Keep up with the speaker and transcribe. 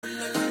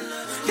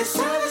This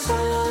time is all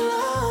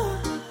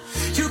alone.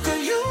 You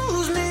could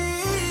use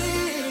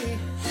me.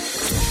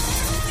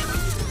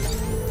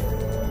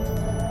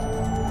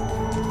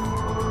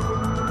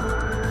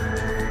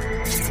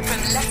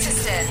 From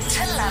Letterston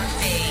to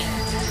Lamptey.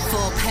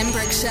 For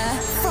Pembrokeshire,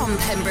 from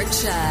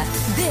Pembrokeshire,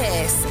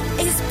 this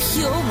is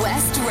Pure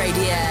West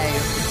Radio.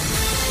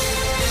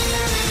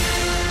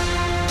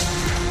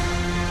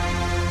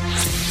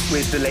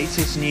 With the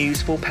latest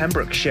news for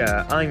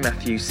Pembrokeshire, I'm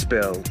Matthew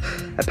Spill.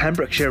 A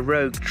Pembrokeshire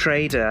rogue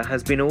trader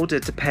has been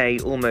ordered to pay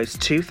almost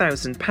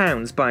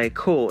 £2,000 by a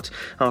court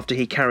after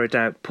he carried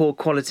out poor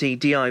quality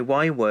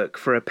DIY work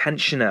for a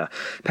pensioner.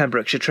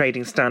 Pembrokeshire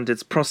Trading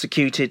Standards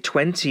prosecuted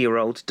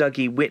 20-year-old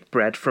Dougie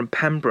Whitbread from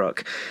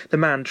Pembroke. The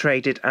man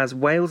traded as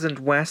Wales and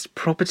West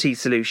Property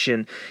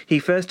Solution. He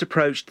first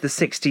approached the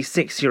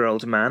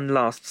 66-year-old man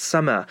last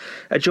summer.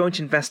 A joint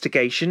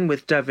investigation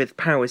with Dyfed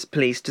Powys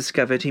Police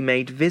discovered he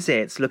made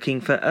visits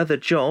looking for other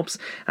jobs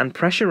and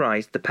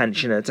pressurised the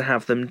pensioner to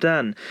have them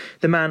done.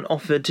 The man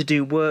offered to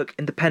do work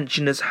in the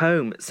pensioner's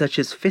home, such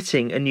as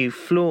fitting a new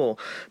floor,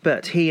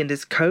 but he and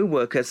his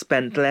co-worker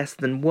spent less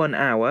than 1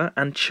 hour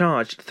and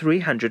charged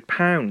 £300.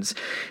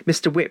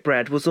 Mr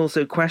Whitbread was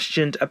also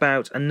questioned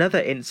about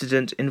another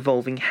incident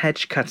involving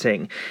hedge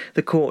cutting.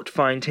 The court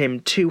fined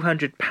him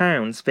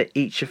 £200 for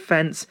each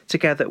offence,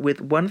 together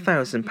with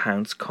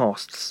 £1,000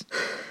 costs.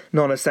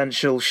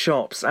 Non-essential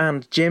shops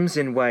and gyms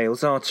in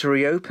Wales are to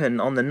reopen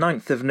on the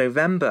 9th of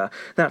November.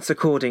 That's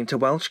according to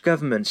Welsh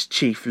Government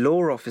Chief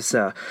Law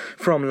Officer.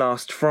 From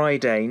last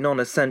Friday,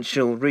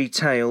 non-essential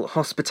retail,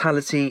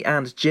 hospitality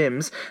and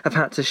gyms have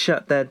had to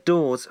shut their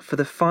doors for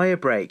the fire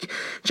break.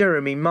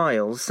 Jeremy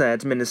Miles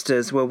said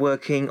ministers were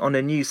working on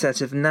a new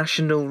set of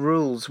national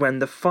rules when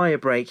the fire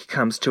break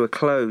comes to a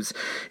close.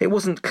 It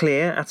wasn't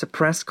clear at a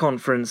press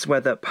conference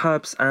whether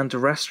pubs and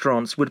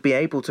restaurants would be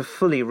able to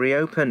fully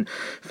reopen.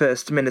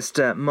 First Minister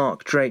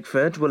Mark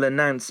Drakeford will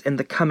announce in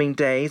the coming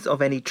days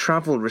of any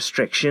travel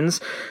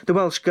restrictions. The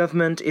Welsh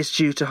Government is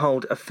due to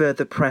hold a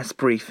further press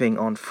briefing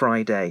on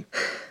Friday.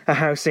 A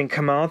house in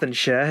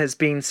Carmarthenshire has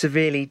been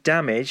severely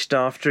damaged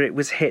after it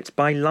was hit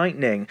by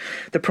lightning.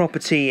 The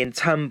property in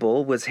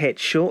Tumble was hit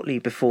shortly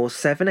before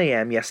 7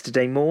 a.m.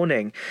 yesterday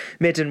morning.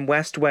 Mid and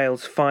West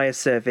Wales Fire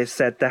Service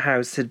said the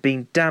house had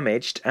been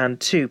damaged and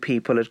 2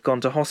 people had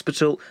gone to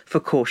hospital for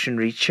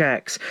cautionary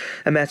checks.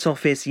 A Met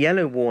Office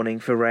yellow warning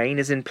for rain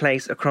is in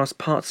place across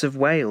parts of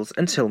Wales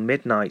until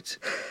midnight.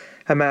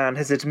 A man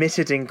has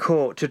admitted in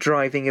court to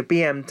driving a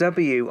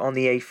BMW on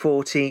the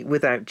A40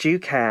 without due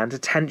care and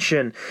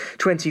attention.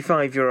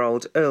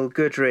 25-year-old Earl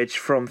Goodridge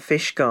from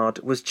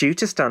Fishguard was due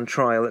to stand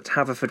trial at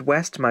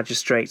Haverfordwest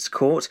Magistrates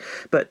Court,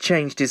 but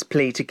changed his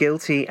plea to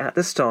guilty at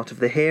the start of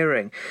the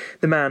hearing.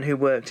 The man, who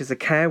worked as a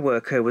care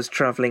worker, was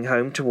travelling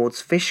home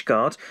towards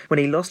Fishguard when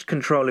he lost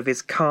control of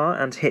his car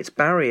and hit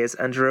barriers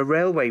under a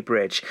railway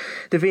bridge.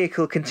 The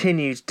vehicle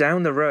continued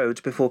down the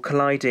road before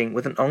colliding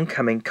with an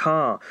oncoming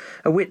car.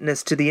 A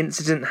witness to the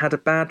incident had a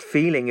bad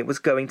feeling it was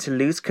going to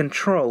lose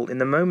control in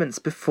the moments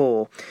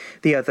before.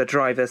 The other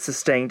driver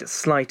sustained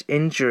slight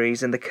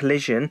injuries in the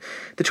collision.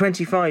 The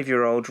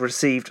 25-year-old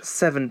received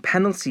 7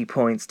 penalty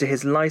points to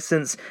his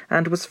licence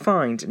and was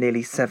fined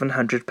nearly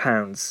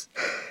 £700.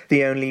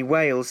 The only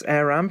Wales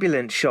Air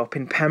Ambulance shop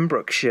in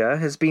Pembrokeshire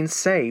has been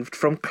saved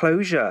from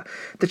closure.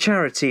 The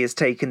charity has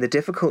taken the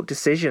difficult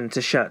decision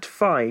to shut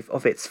 5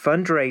 of its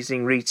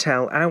fundraising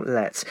retail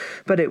outlets,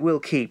 but it will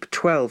keep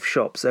 12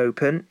 shops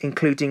open,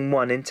 including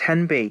one in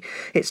Tenby.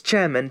 Its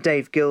chairman,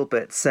 Dave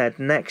Gilbert, said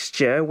next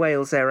year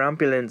Wales Air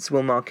Ambulance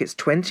will mark its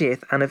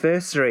 20th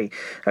anniversary.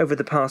 Over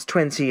the past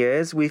 20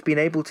 years, we've been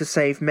able to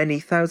save many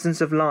thousands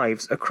of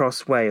lives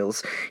across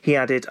Wales. He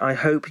added, "I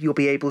hope you'll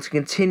be able to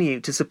continue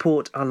to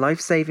support our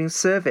life-saving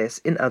service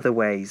in other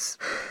ways."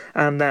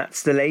 And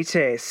that's the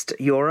latest.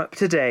 You're up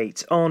to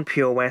date on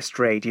Pure West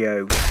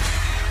Radio.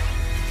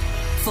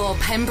 For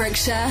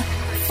Pembrokeshire,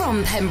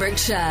 from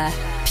Pembrokeshire,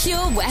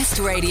 Pure West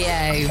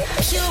Radio.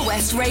 Pure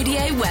West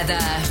Radio weather.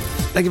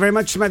 Thank you very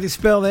much to Matthew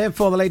Spill there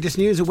for the latest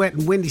news. A wet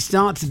and windy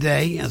start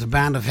today as a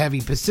band of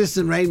heavy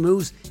persistent rain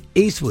moves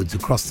eastwards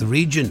across the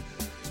region.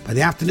 By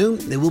the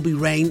afternoon, there will be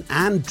rain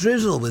and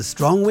drizzle with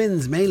strong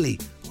winds mainly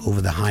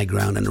over the high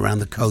ground and around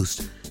the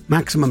coast.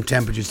 Maximum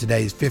temperatures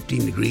today is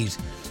 15 degrees.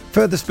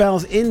 Further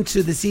spells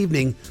into this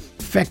evening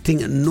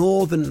affecting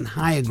northern and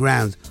higher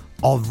grounds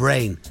of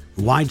rain,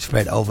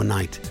 widespread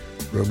overnight.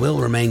 It will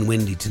remain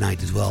windy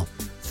tonight as well.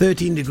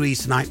 13 degrees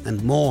tonight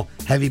and more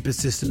heavy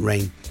persistent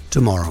rain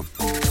tomorrow.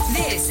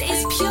 This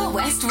is Pure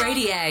West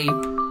Radio.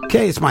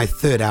 Okay, it's my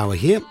third hour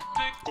here.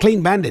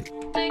 Clean Bandit.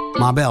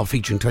 Marbell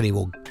featuring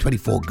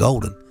 24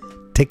 Golden.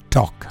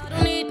 TikTok. I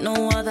don't need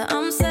no other,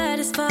 I'm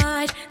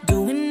satisfied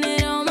doing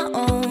it on my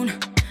own.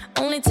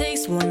 Only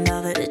takes one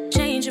lover to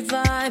change your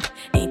vibe.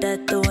 Ain't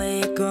that the way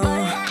it goes?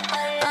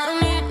 I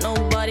don't need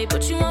nobody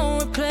but you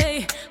won't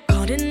replay.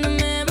 Caught in the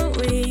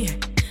memory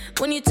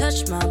when you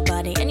touch my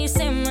body and you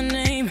say my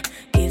name,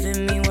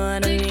 giving me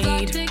what I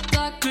need.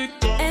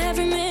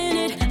 Every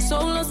minute, so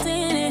lost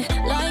in it,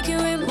 like you're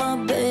in my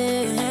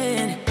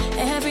bed.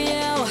 Every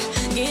hour,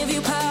 give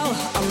you power,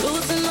 I'm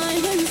losing my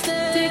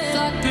instead.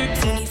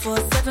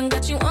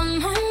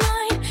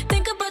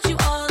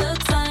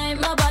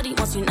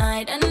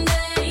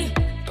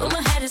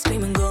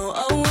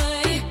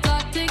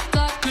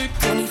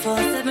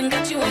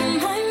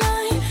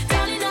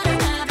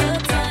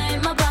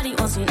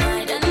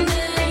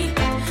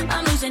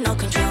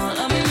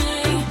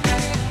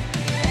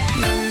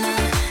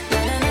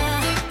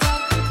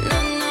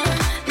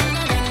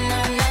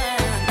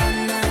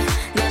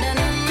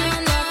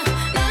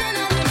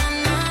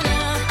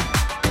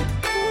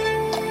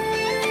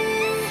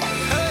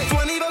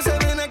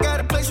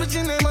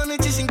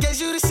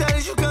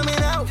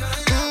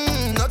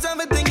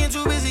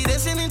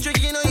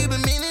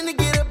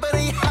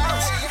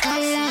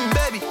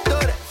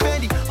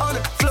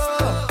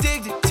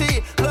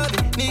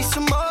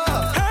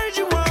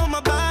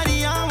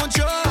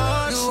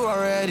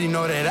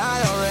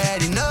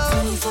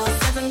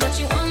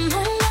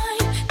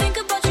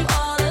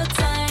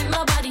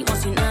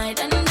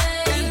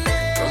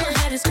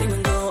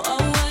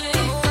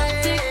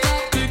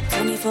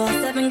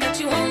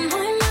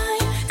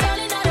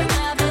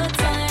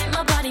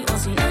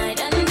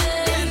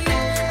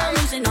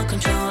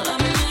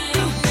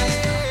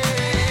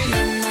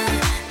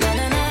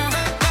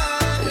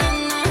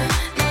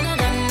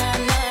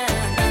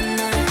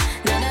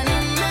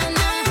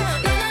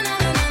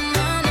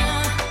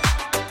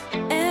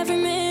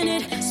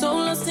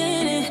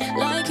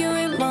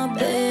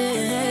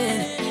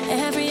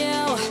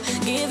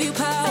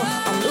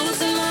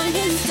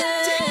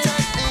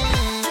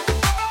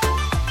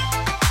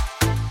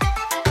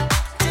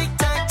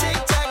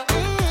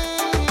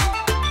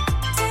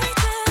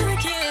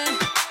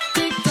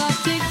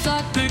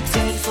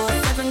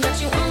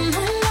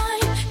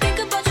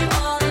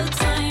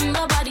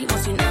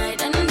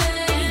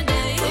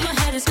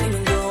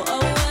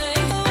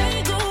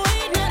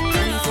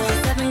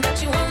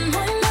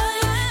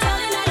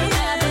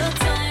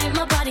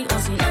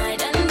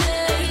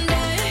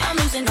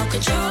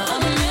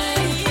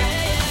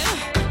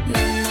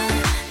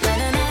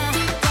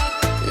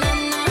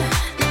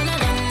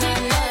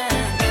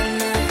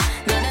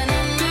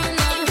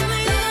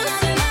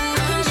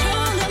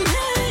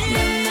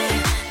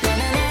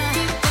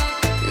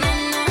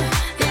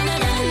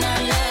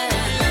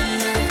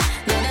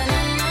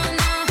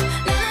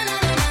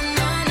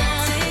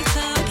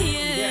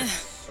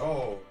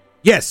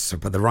 Yes, I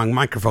put the wrong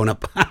microphone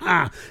up.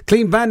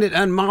 Clean Bandit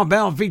and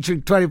Marbell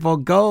featuring 24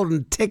 Gold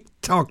and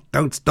TikTok.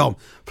 Don't stop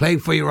playing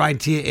for you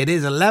right here. It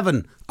is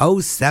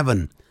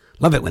 11:07.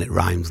 Love it when it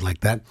rhymes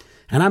like that.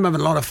 And I'm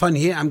having a lot of fun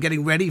here. I'm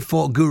getting ready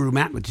for Guru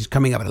Mat, which is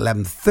coming up at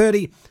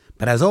 11:30.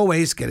 But as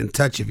always, get in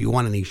touch if you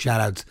want any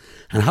shout-outs.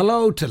 And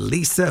hello to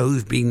Lisa,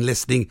 who's been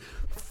listening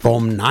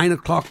from 9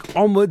 o'clock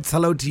onwards.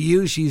 Hello to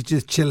you. She's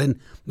just chilling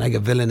like a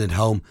villain at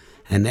home.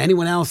 And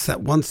anyone else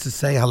that wants to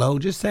say hello,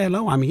 just say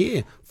hello. I'm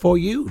here for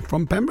you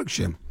from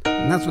Pembrokeshire.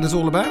 And that's what it's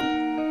all about.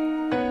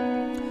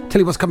 Tell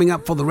you what's coming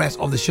up for the rest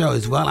of the show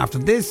as well. After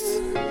this,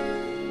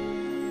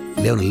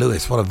 Leona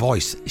Lewis, what a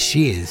voice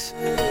she is.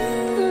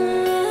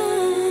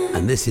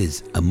 And this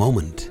is A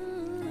Moment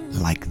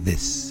Like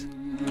This.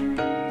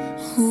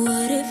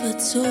 What if I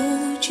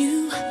told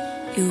you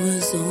it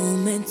was all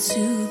meant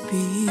to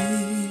be?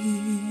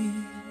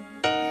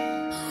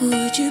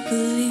 Would you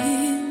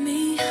believe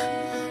me?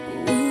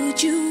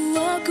 Would you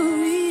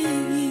agree?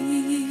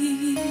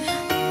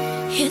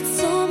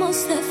 It's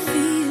almost that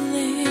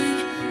feeling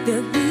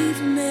that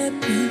we've met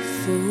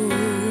before.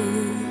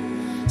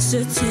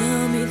 So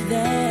tell me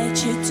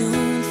that you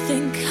don't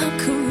think I'm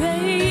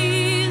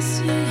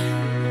crazy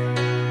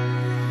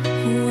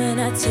when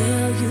I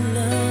tell you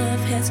love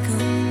has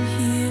come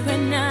here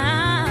and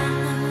now.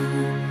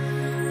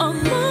 A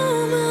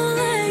moment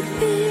like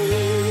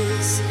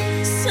this,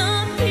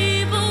 some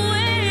people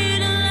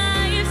wait a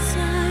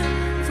lifetime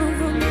for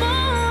a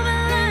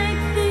moment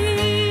like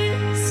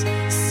this.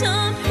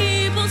 Some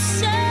people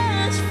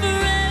search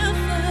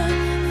forever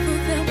for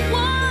that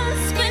one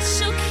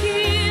special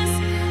kiss.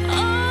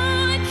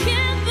 Oh, I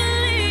can't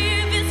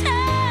believe it's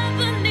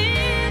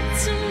happening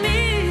to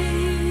me.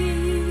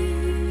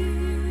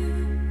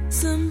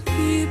 Some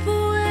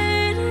people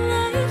wait a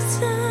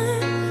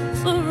lifetime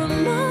for a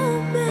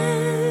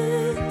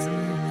moment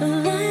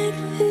like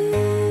this.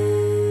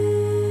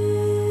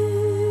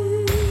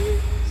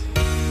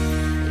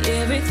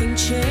 Everything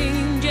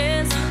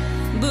changes,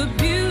 but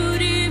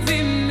beauty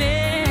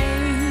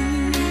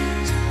remains.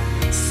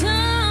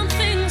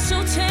 Something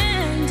so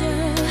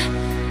tender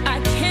I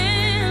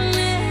can't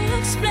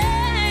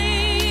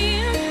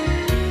explain.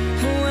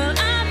 Well, I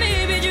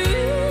may be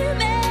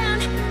dreaming,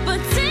 but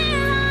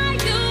till I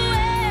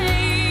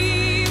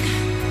awake,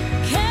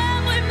 can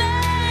we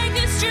make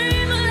this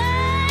dream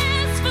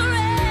last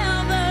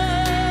forever?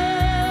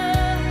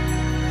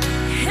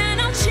 And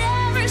I'll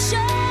cherish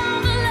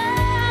all the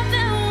love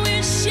that we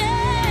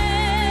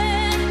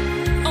share.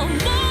 A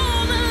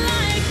moment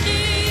like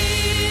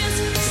this,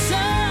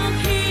 some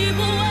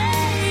people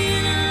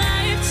wait a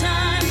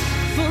lifetime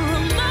for a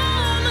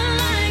moment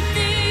like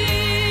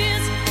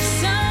this.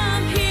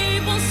 Some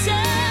people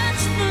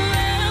search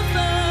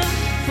forever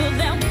for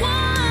that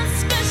one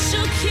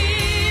special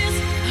kiss.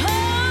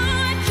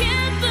 Oh, I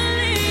can't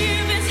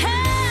believe it's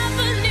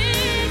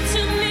happening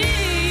to me.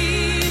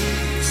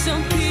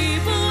 Some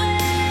people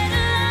wait a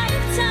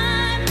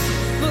lifetime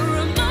for a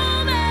moment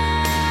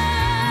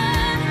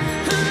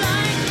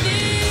like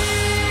this.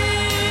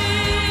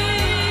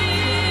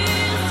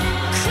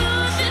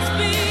 Could this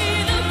be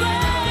the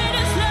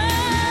greatest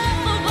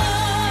love of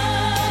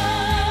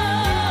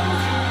all?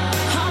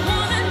 I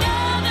wanna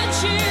know that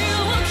you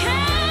will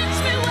catch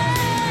me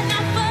when I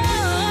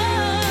fall.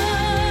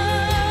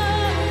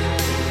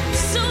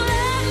 So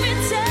let me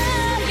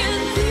tell you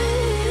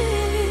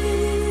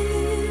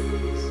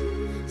this.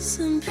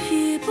 Some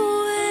people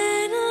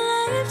wait a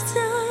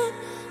lifetime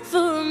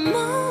for a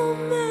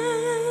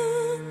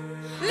moment like this.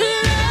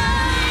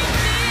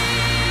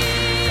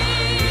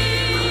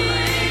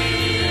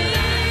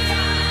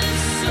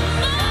 A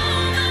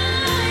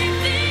moment like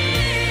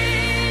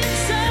this.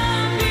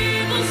 Some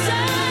people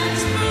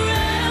search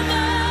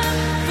forever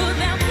for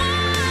that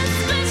one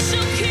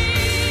special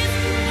kiss.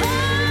 Oh, I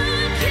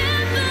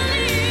can't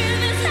believe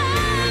it's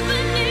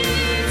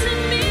happening to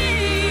me.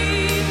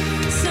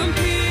 Some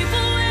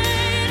people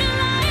wait a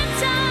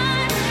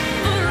lifetime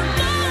for a moment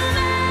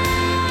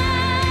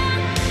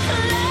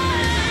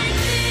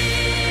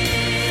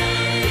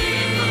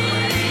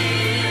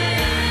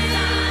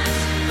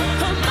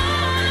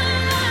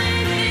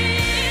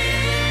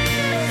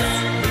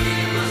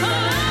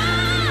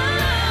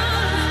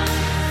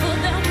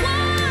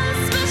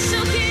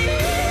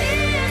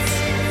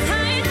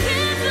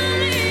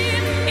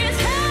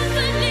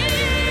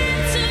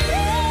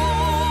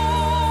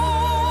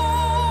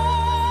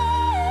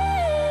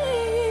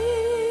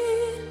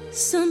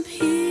some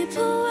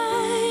people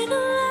wait a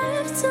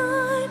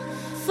lifetime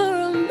for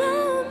a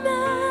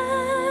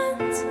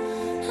moment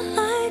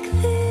like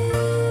this.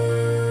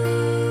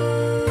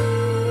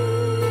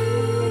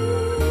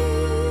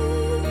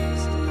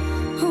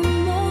 A moment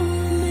like this.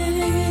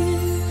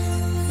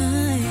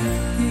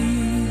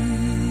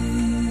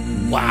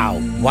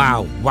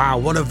 Wow,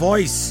 what a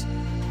voice.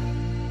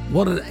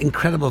 What an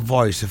incredible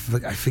voice.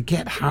 I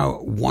forget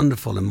how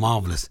wonderful and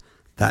marvellous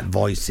that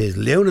voice is.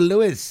 Leona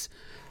Lewis,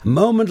 a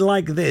moment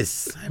like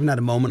this. I haven't had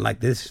a moment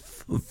like this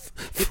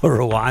for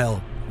a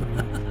while.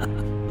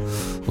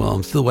 Well,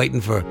 I'm still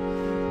waiting for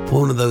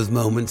one of those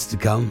moments to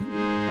come.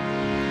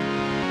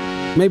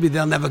 Maybe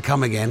they'll never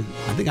come again.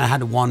 I think I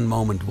had one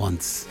moment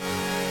once.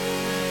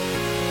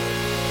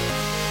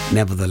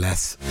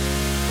 Nevertheless,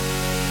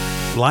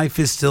 life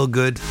is still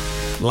good.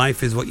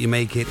 Life is what you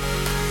make it.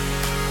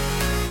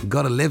 You've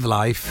got to live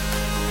life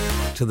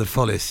to the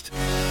fullest.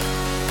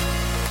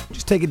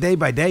 Just take it day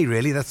by day,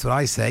 really. That's what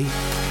I say.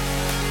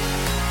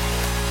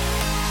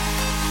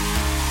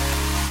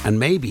 And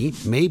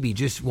maybe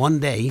just one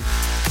day,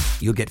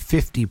 you'll get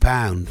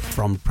 £50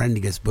 from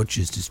Prendergast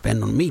Butchers to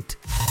spend on meat.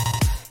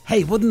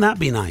 Hey, wouldn't that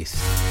be nice?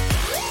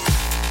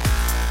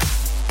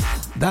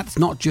 That's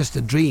not just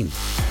a dream.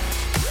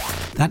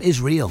 That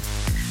is real.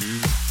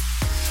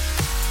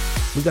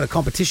 We've got a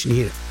competition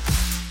here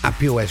at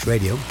Pure West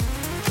Radio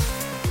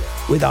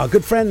with our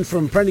good friends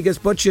from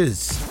Prendergast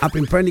Butchers up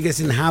in Prendergast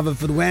in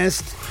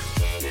Haverfordwest.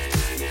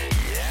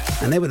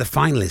 And they were the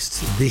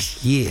finalists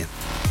this year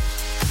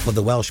for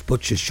the Welsh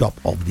Butcher Shop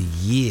of the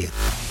Year.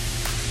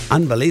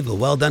 Unbelievable.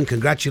 Well done.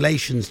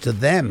 Congratulations to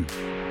them.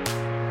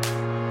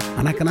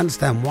 And I can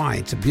understand why.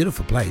 It's a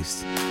beautiful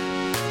place.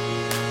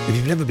 If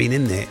you've never been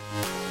in there,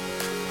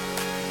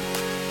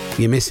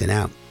 you're missing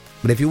out.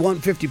 But if you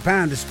want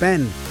 £50 to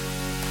spend,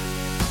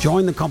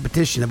 join the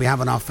competition that we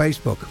have on our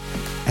Facebook.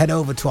 Head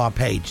over to our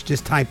page.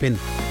 Just type in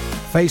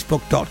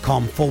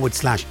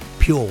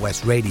facebook.com/Pure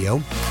West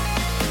Radio.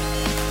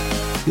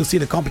 You'll see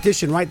the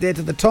competition right there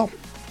to the top.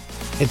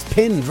 It's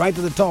pinned right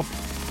to the top.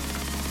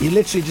 You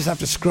literally just have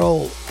to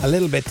scroll a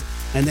little bit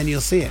and then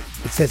you'll see it.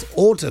 It says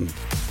Autumn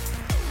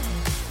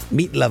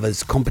Meat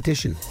Lovers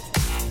Competition.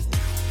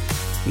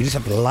 You just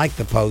have to like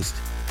the post,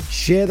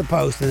 share the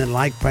post, and then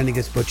like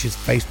Prendergast Butchers'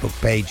 Facebook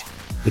page,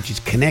 which is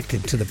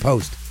connected to the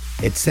post.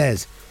 It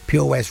says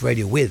Pure West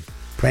Radio with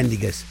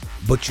Prendergast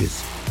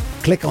Butchers.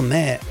 Click on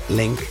their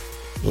link,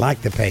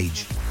 like the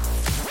page,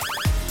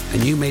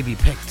 and you may be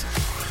picked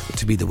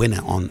to be the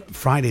winner on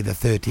Friday the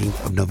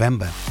 13th of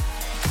November.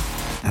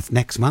 That's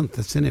next month.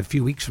 That's in a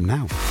few weeks from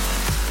now.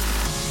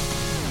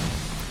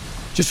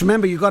 Just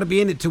remember, you've got to be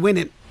in it to win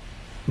it.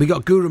 We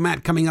got Guru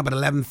Matt coming up at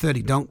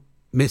 11:30. Don't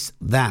miss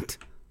that.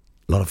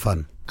 A lot of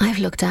fun. I've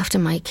looked after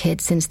my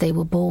kids since they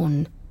were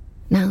born.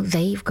 Now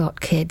they've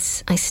got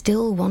kids. I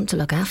still want to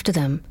look after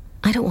them.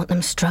 I don't want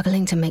them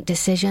struggling to make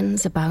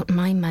decisions about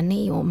my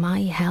money or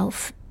my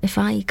health if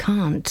I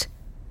can't.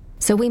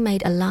 So we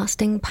made a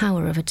lasting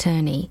power of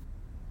attorney.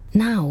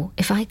 Now,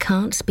 if I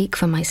can't speak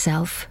for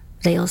myself,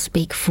 they'll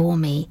speak for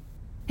me.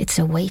 It's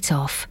a weight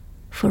off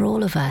for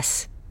all of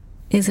us,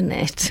 isn't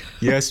it?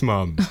 Yes,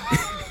 Mum.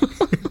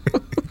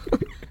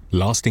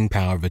 Lasting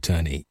power of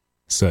attorney.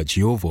 Search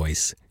your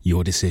voice,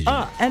 your decision.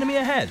 Ah, enemy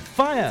ahead.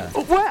 Fire.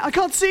 Oh, where? I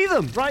can't see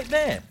them. Right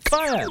there.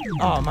 Fire.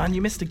 Oh, man,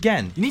 you missed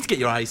again. You need to get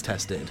your eyes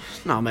tested.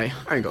 Nah, mate,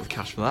 I ain't got the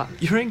cash for that.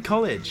 You're in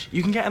college.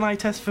 You can get an eye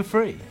test for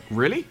free.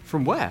 Really?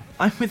 From where?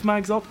 I'm with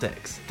Mags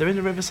Optics. They're in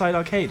the Riverside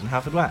Arcade in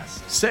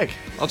Haverfordwest. Sick.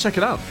 I'll check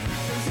it out.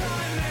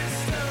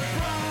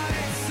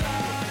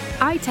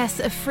 Eye tests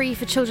are free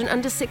for children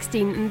under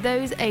 16 and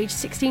those aged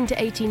 16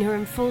 to 18 who are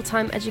in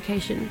full-time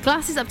education.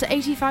 Glasses up to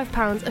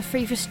 £85 are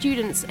free for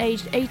students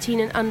aged 18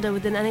 and under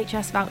with an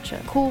NHS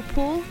voucher. Call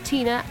Paul,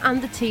 Tina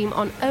and the team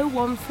on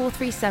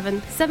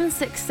 01437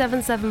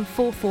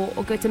 767744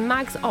 or go to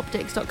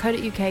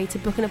magsoptics.co.uk to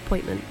book an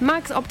appointment.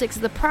 Mags Optics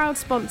are the proud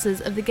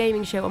sponsors of the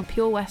gaming show on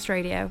Pure West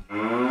Radio.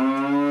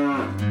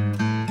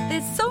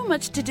 There's so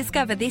much to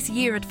discover this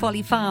year at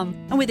Folly Farm.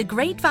 And with a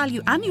great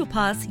value annual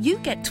pass, you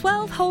get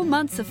 12 whole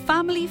months of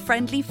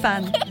family-friendly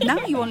fun.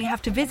 Now you only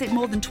have to visit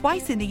more than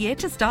twice in the year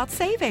to start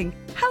saving.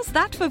 How's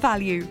that for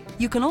value?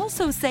 You can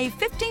also save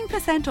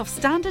 15% off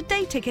standard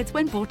day tickets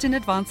when bought in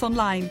advance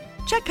online.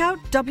 Check out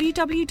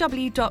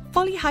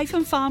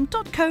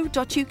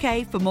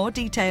www.folly-farm.co.uk for more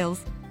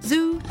details.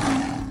 Zoo,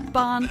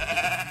 barn,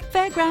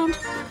 fairground,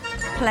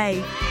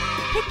 play.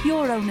 Pick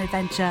your own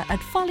adventure at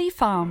Folly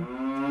Farm.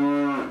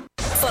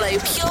 Follow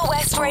Pure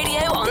West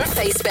Radio on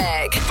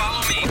Facebook.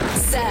 Follow me.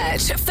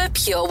 Search for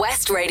Pure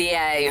West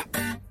Radio.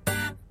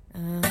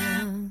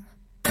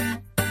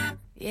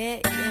 Yeah,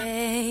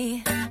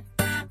 yeah.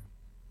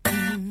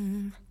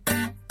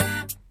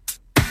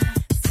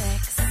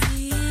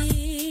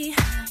 Sexy.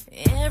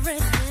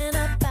 Everything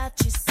about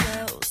you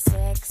so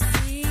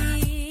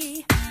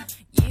sexy.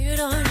 You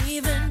don't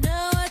even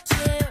know what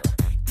you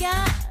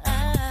got.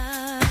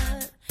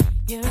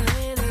 You're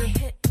really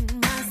hitting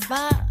my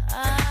spot.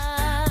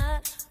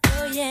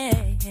 Yeah,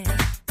 yeah.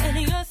 And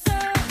you're so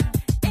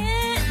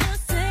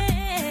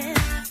innocent.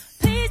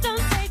 Please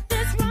don't take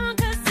this wrong,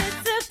 'cause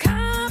it's a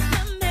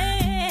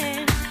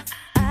compliment.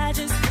 I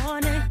just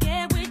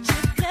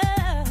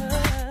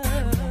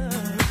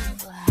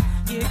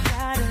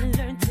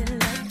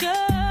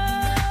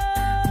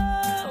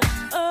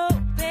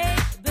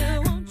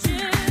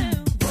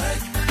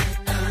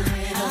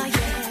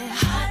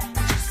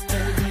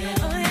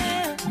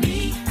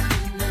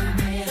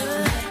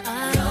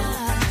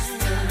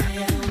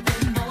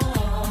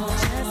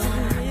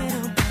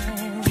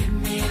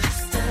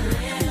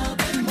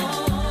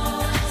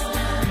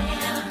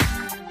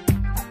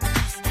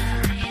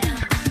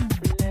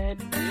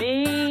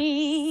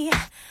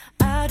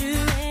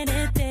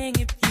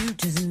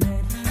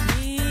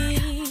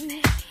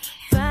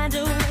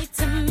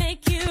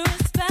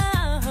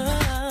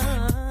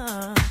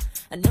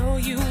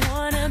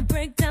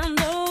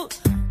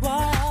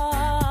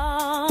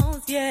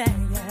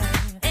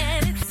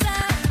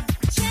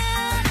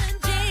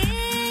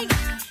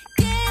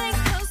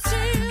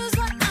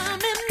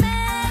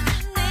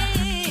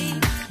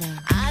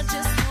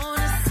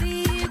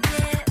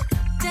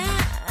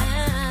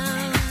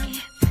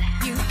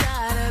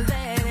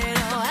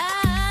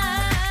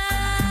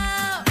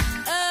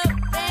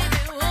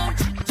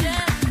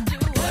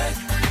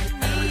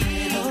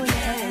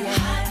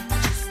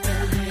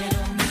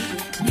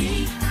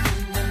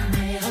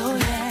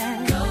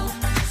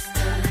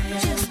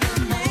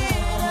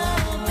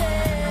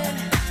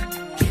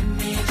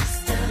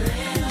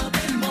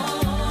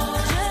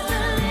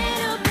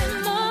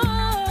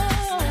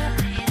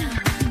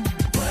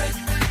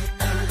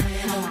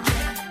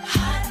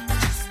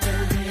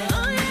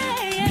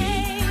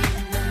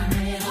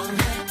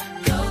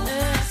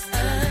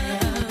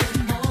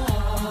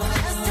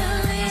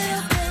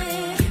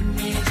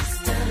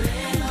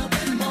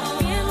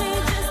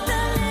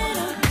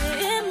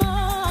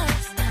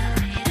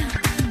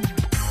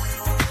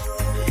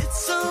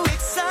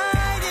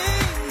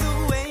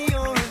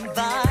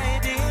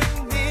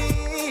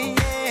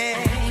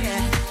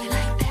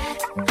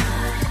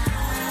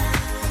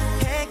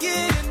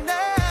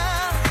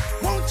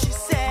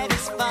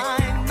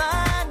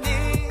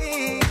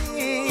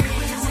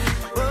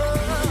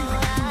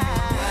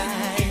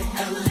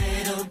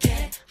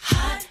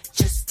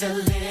just a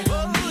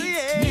little me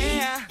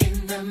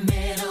in the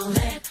middle.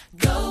 Let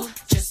go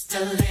just a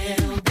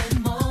little bit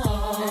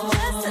more.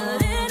 Just a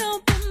little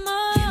bit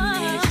more. Give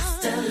me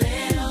just a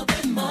little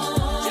bit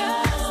more.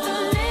 Just a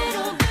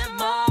little bit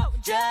more.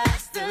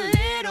 Just a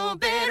little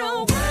bit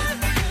of work.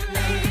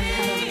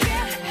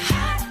 Get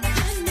hot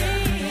just me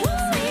in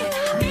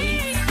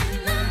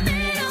the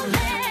middle.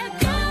 Let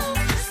go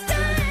just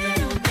a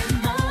little bit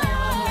more.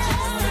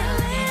 Just a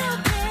little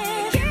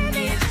bit. Give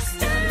me just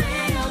a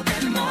little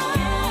bit more.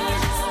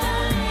 Just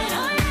a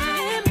little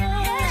bit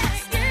more.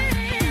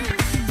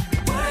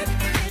 Work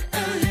it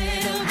a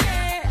little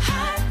bit.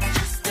 Hot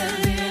just a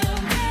little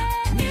bit.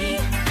 Me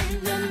in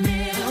the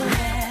middle.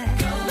 Let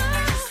go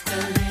just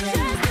a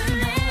little bit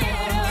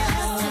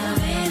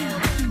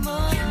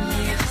more. Give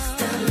me just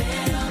a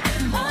little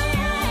bit more.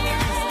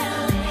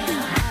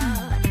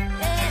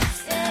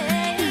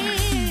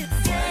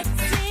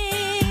 Sexy,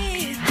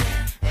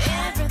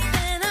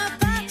 everything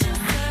about you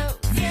so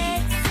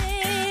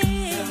sexy.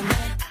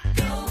 Let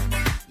go,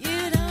 you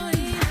don't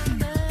even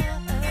know.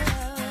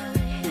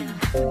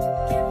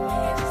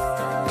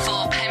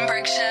 For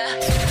Pembrokeshire,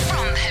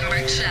 from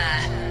Pembrokeshire,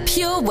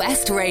 Pure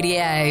West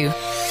Radio.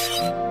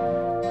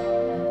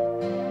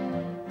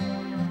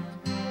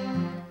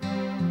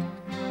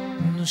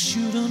 I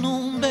should've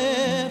known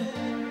better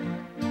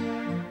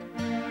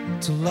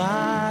to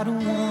lie to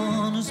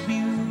one as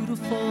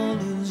beautiful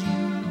as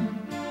you.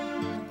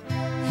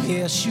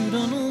 Yeah, I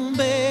should've known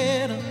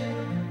better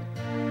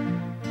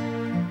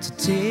to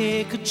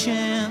take a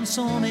chance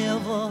on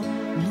ever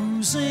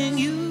losing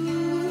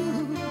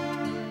you.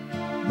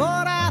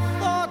 But I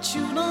thought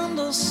you'd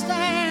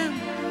understand.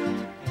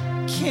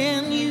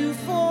 Can you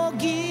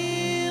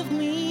forgive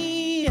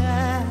me?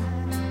 I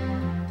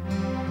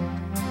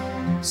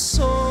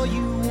saw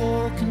you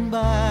walking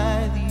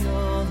by the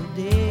other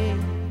day.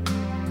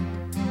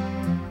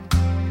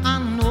 I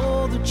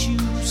know that you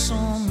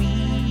saw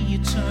me, you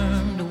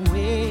turned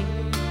away,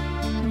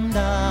 and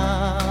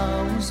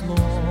I was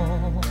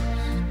lost.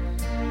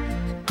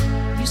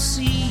 You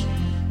see,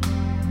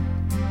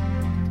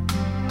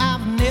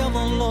 I've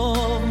never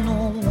loved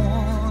no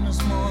one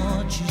as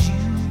much as you.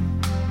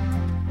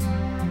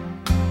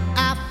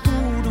 I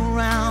fooled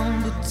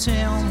around, but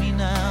tell me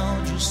now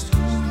just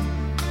who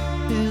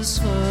is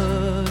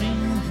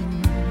hurting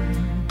you.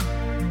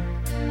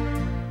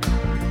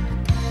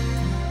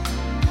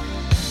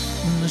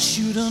 And I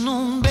should've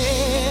known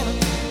better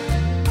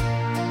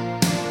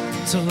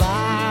to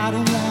lie to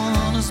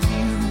one as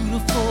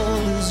beautiful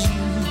as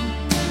you.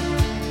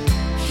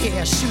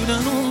 Yeah, I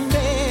should've known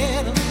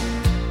better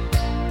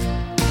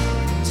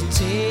to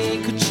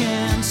take a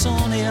chance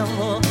on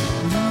ever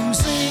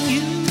losing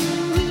you.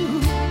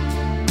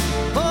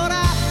 But I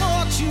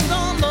thought you'd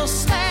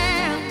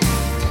understand.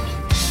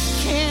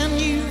 Can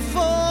you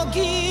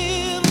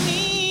forgive me?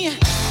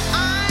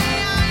 I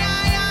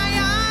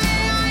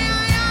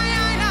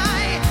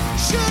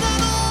should've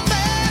known better.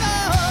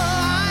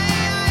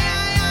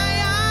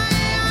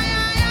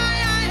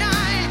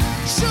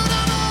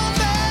 Should've known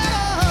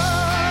better.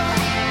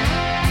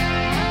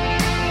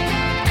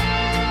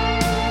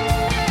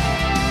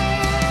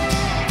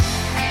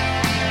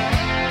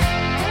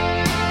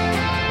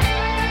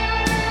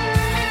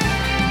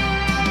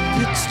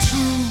 It's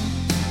true,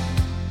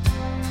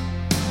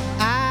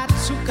 I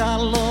took our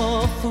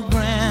love for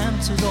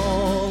granted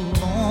all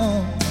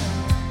along.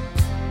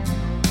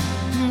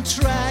 I'm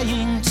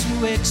trying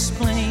to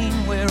explain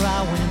where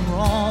I went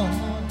wrong.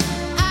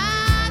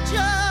 I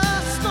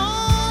just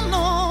don't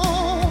know.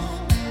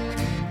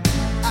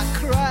 I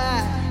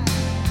cry,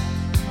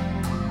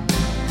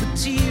 but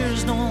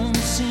tears don't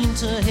seem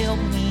to help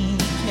me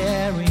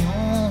carry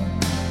on.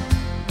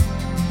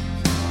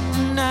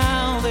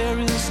 Now there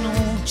is no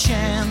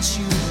chance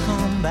you'll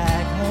come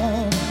back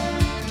home.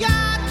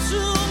 Got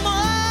too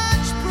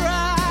much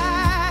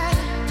pride.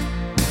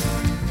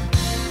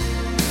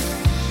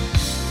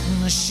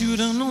 And I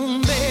should've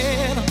known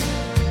better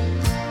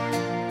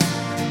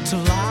to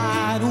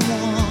lie to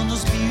one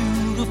as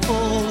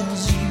beautiful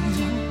as you.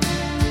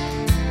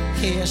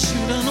 Yeah, I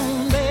should've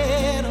known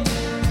better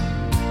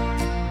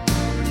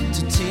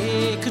to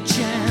take a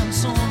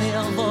chance on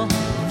ever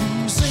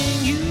losing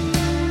you.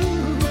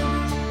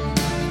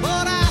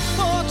 But I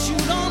thought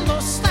you'd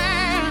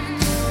understand.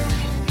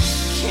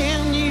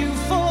 Can you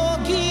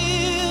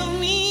forgive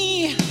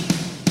me?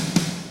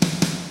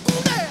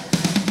 Ooh, there.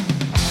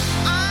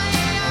 I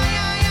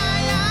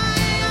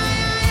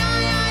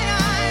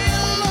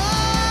love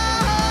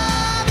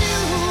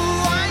you.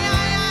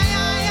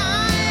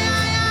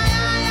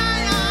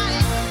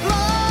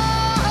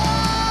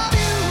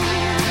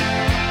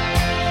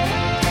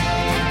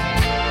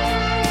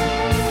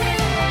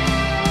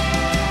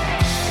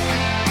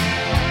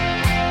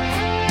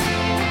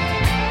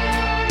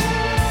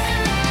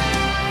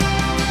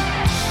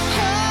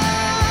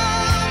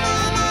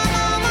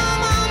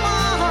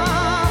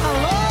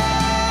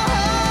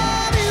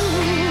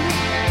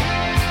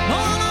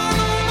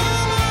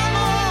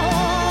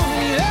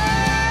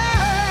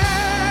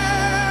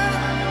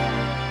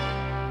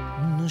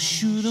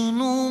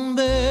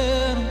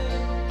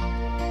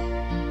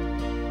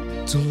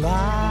 till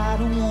I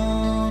don't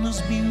want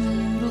as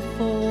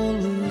beautiful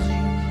as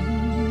you.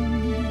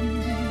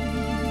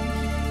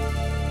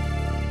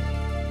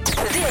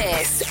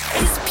 This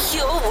is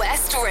Pure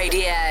West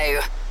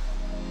Radio.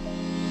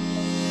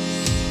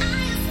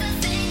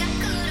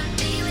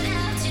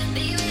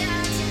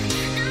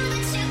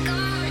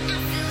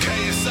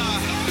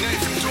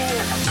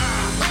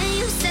 When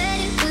you said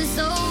it was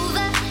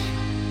over,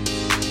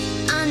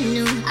 I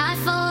knew I'd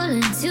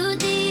fallen too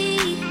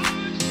deep.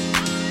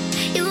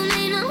 You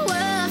made my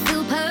world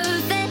feel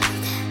perfect,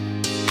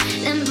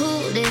 then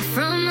pulled it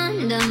from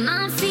under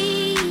my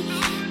feet.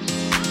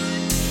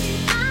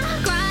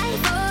 I cried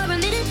for a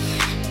minute,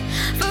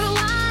 for a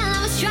while I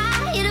was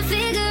trying to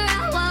figure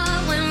out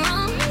what went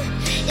wrong.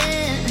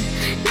 Yeah,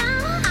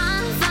 now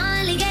I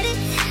finally get it,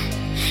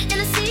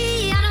 and I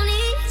see I don't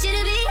need you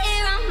to be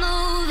here. I'm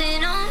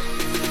moving on.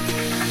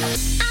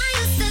 I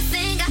used to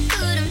think I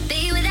couldn't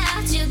be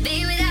without you,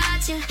 be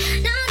without you.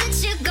 Now that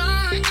you're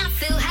gone, I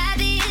feel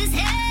happy as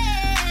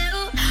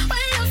hell.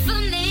 Wait up for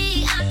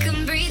me, I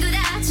can breathe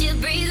without you,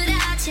 breathe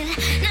without you.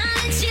 Now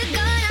that you're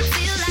gone, I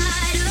feel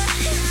lighter.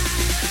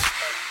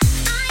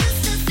 I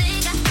used to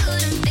think I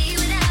couldn't be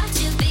without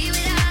you, be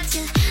without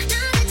you.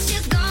 Now that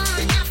you're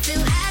gone, I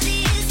feel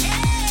happy as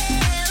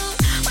hell.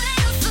 Wait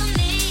up for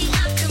me,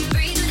 I can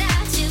breathe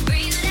without you,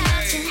 breathe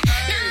without you.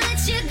 Now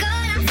that you're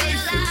gone, I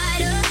feel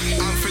lighter.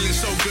 I'm feeling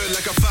so good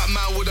like a fat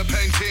man with a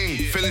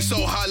painting. Feeling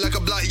so high like a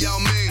black Yao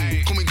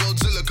Ming. Call me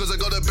Godzilla cause I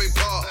got a big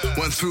part.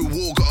 Went through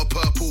war, got a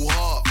purple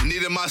heart.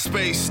 Needed my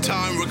space,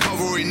 time,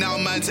 recovery. Now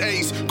man's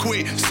ace,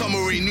 quit,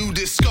 summary, new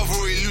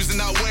discovery. Losing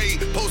that weight,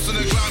 post on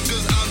the ground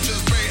cause I'm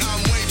just great.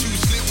 I'm way too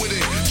slick with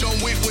it, John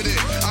Wick with it.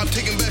 I'm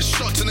taking best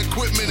shots and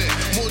equipment it.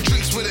 More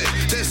drinks with it,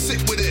 they're sick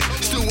with it.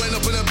 Still end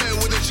up in a bed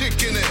with a chick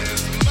in it.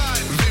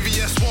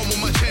 VVS1 with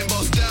my chain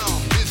boss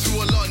down. Been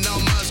through a lot, now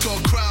man's got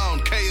a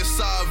crown.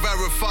 KSI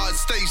verified,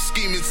 stay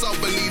scheming,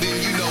 self-believing,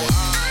 you know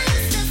I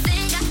used to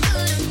think I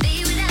couldn't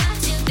be without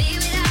you, be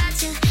without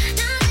you.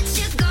 Now that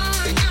you're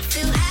gone, I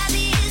feel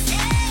happy as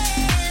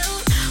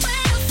hell.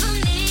 Wait up for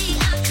me,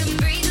 I can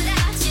breathe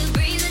without you,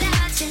 breathe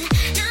without you.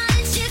 Now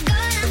that you're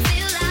gone, I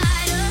feel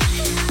lighter.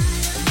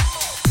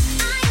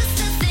 I used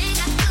to think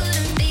I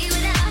couldn't be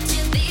without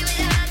you, be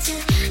without you.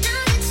 Now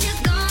that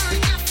you're gone,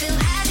 I feel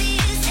happy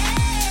as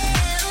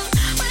hell.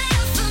 Wait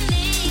up for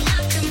me, I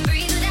can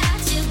breathe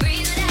without you,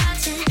 breathe without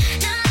you.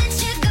 Now that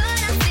you're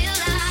gone, I feel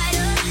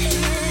lighter.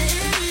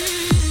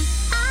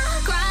 I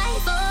cried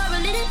for a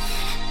minute,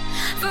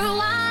 for a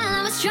while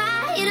I was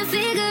trying to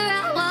figure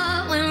out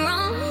what went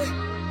wrong.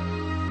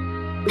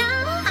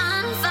 Now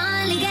I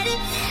finally get it,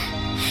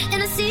 and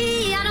I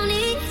see I don't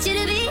need you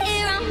to be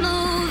here. I'm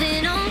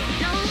moving on.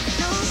 No,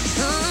 no,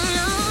 no,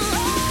 no.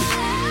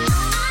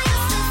 I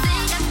used to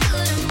think I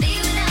couldn't be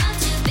without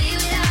you, be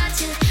without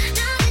you.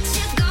 Now that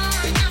you're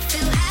gone, I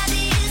feel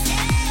happy as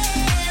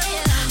hell.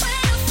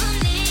 Wait up for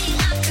me,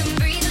 I can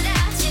breathe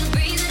without you,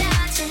 breathe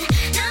without you.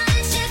 Now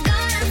that you're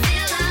gone, I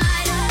feel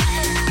lighter.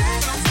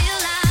 I feel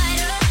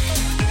lighter.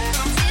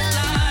 I feel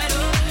lighter.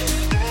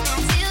 I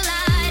feel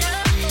lighter.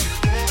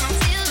 I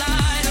feel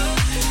lighter.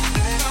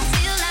 I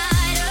feel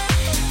lighter.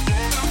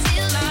 I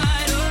feel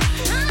lighter.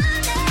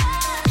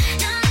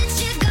 Now that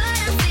you're gone,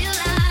 I feel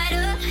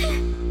lighter.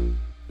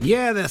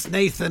 Yeah, that's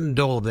Nathan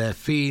Dole. They're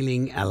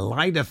feeling a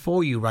lighter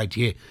for you right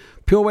here.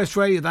 Pure West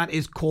Radio, that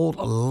is called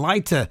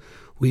Lighter.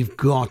 We've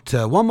got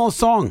one more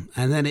song,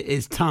 and then it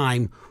is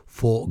time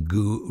for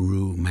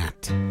Guru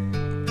Matt.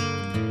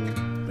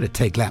 Better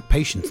take that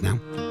patience now.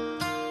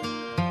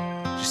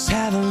 Just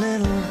have a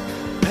little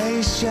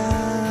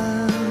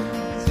patience.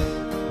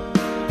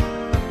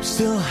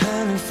 Still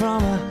hanging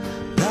from a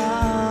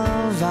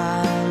love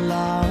I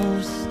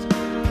lost.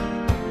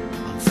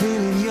 I'm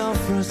feeling your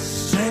frustration.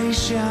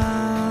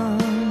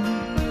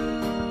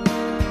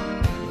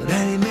 But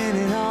any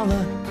minute all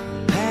the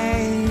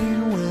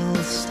pain will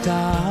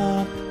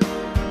stop.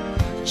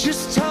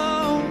 Just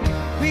hold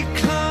me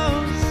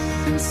close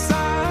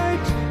inside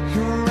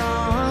your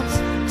arms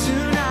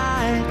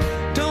tonight.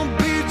 Don't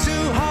be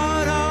too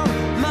hard on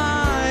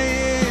my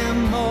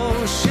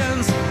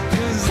emotions,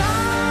 'cause I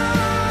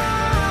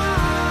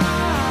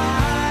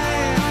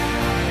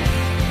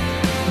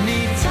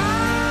need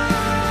time.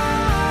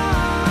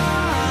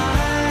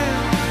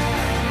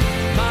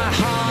 My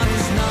heart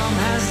is numb,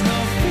 has no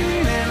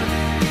feeling.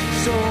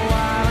 So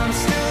while I'm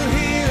still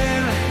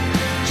healing,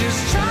 just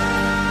try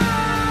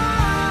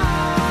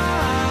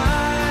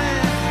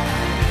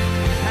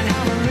and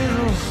have a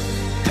little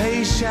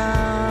patience.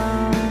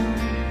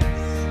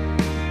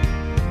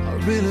 I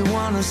really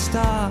want to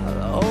start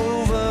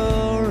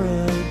over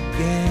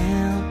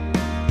again.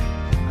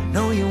 I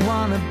know you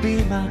want to be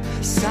my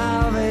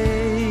salvation,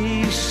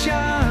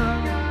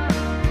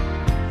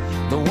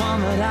 the one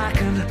that I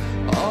can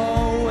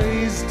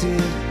always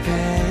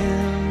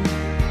depend.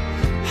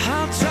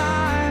 I'll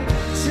try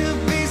to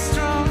be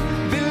strong,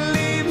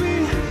 believe me,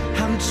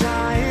 I'm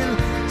trying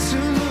to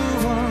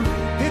move on.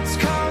 It's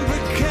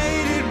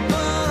complicated,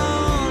 but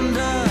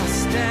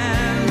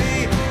understand me,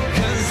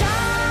 'cause I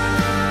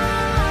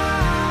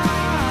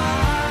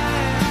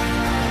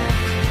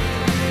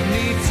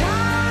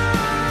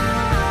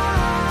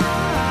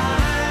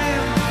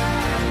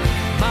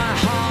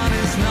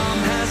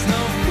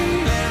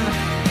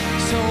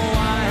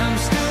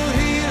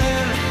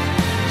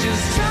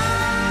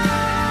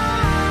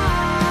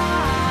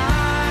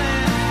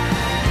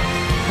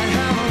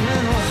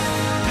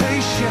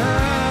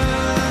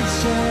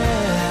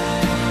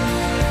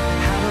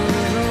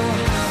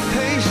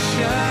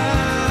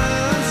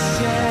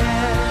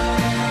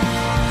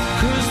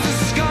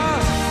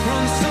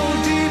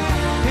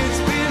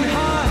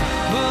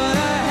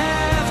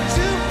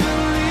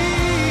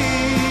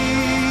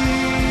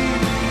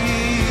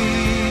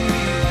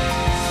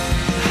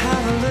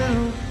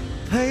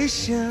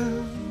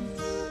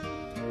patience.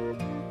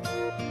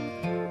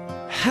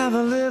 Have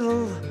a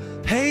little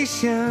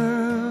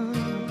patience.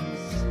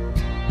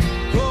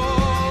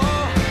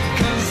 Oh,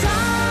 'cause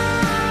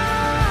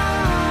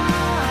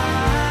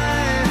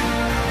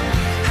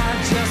I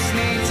just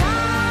need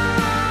time.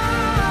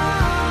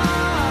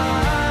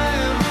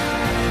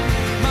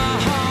 My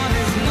heart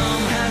is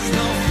numb, has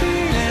no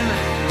feeling.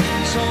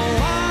 So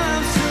while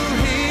I'm still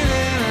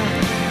healing,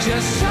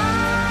 just try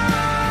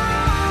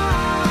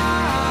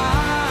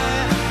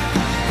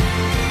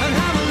and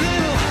have a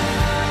little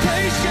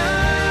patience.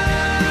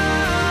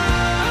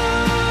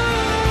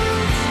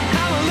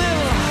 Have a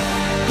little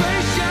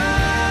patience.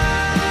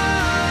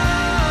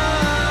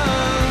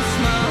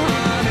 My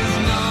heart is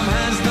numb,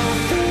 has no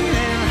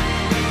feeling.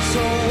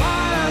 So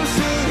while I'm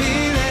still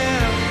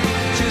healing,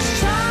 just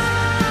try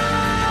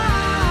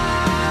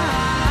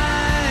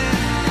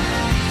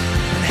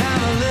and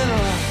have a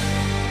little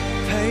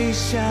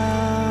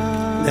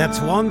patience. That's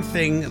one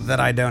thing that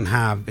I don't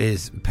have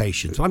is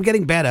patience. Well, I'm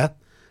getting better.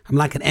 I'm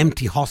like an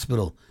empty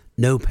hospital.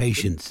 No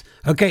patience.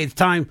 Okay, it's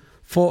time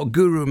for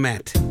Guru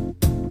Met.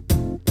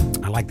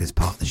 I like this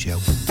part of the show.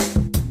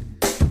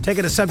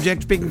 Taking a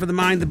subject, speaking for the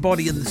mind, the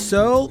body and the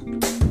soul.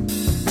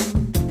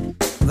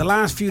 For the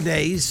last few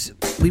days,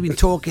 we've been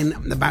talking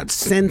about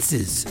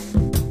senses.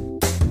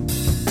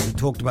 We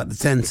talked about the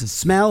sense of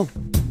smell,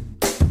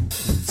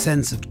 the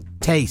sense of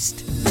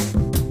taste.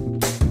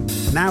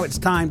 Now it's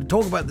time to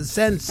talk about the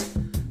sense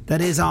that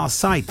is our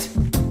sight,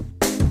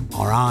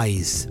 our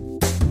eyes.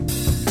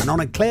 And on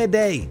a clear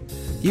day,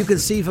 you can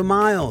see for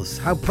miles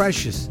how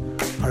precious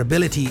our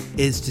ability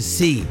is to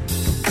see.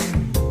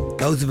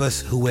 Those of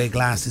us who wear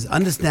glasses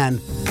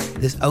understand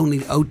this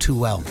only oh too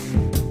well.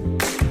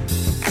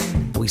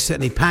 We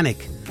certainly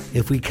panic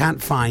if we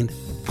can't find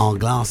our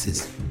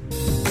glasses.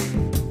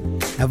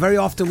 Now, very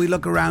often we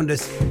look around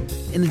us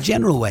in a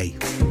general way.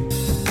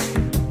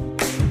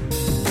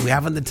 We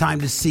haven't the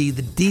time to see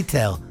the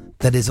detail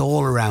that is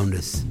all around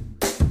us.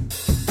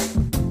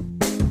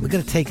 We've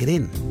got to take it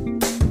in.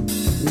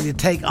 We need to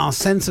take our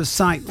sense of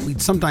sight. We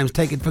sometimes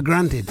take it for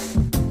granted.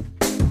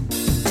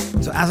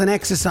 So as an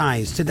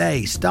exercise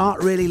today,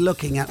 start really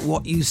looking at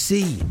what you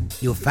see.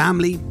 Your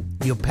family,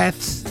 your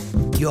pets,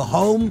 your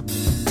home,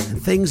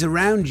 and things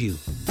around you.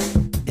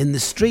 In the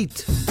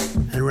street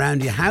and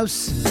around your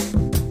house.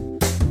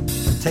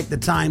 Take the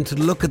time to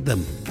look at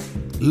them.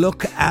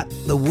 Look at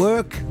the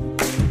work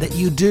that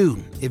you do,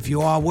 if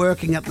you are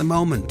working at the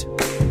moment.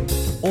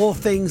 All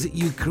things that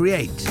you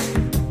create.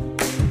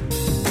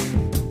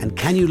 And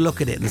can you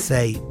look at it and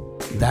say,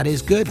 that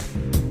is good?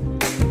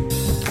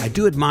 I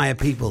do admire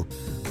people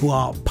who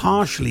are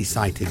partially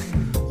sighted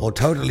or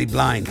totally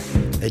blind.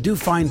 They do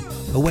find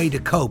a way to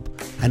cope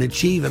and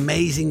achieve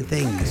amazing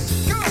things.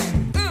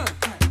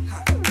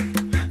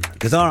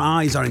 Because our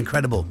eyes are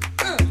incredible.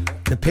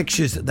 The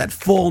pictures that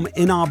form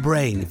in our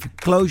brain. If you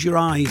close your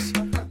eyes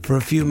for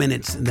a few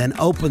minutes and then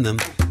open them,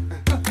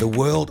 the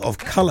world of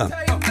colour,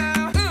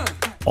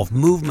 of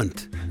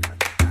movement.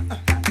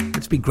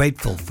 Let's be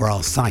grateful for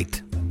our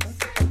sight.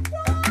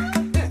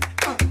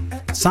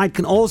 Sight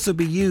can also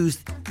be used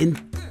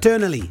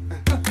internally.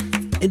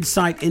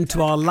 Insight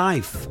into our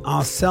life,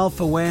 our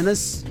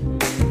self-awareness.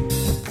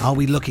 Are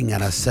we looking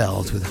at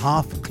ourselves with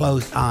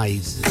half-closed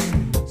eyes,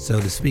 so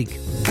to speak?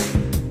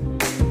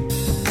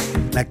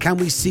 Now, can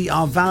we see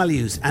our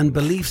values and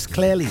beliefs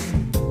clearly?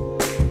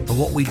 For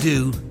what we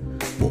do,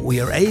 what we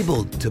are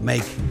able to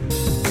make,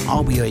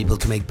 are we able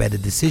to make better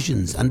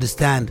decisions?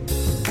 Understand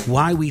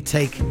why we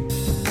take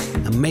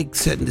and make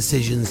certain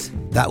decisions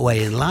that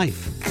way in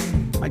life.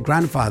 My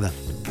grandfather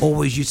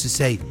always used to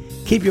say,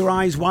 keep your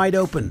eyes wide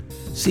open,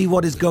 see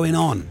what is going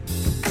on.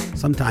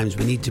 Sometimes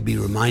we need to be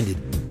reminded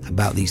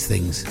about these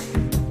things.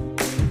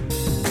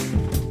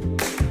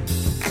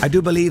 I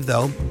do believe,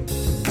 though,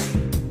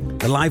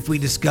 the life we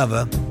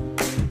discover,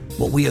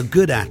 what we are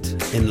good at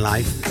in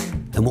life,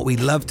 and what we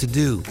love to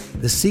do,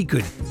 the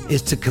secret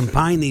is to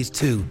combine these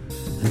two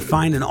and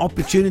find an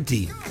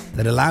opportunity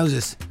that allows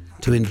us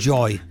to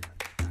enjoy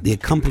the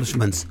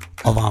accomplishments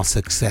of our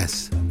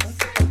success.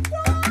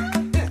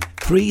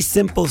 3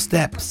 simple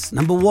steps.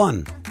 Number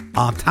 1,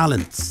 our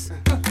talents,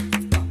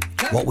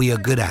 what we are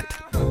good at.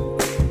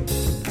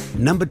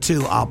 Number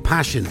 2, our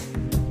passion,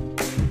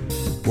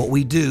 what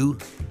we do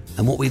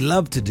and what we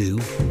love to do.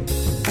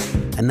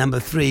 And number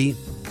 3,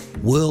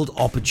 world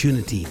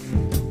opportunity,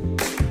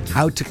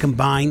 how to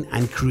combine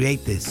and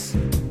create this.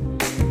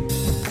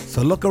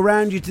 So look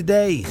around you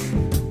today,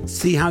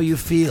 see how you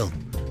feel,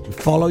 and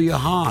follow your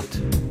heart.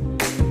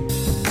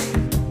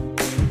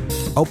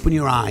 Open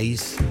your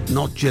eyes,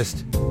 not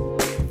just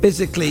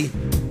physically,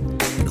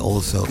 but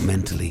also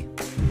mentally.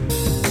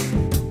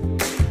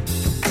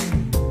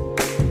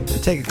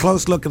 And take a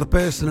close look at the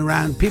person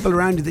around, people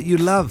around you that you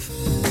love.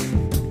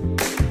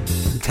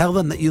 And tell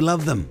them that you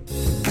love them.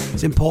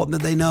 It's important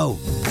that they know.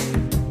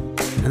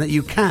 And that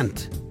you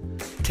can't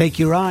take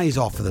your eyes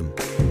off of them.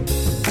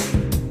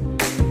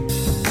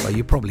 Well,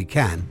 you probably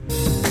can.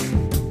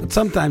 But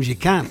sometimes you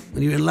can't.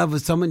 When you're in love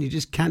with someone, you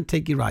just can't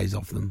take your eyes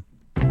off them.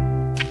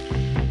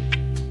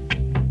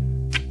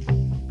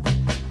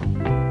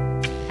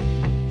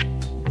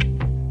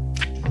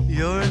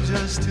 You're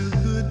just too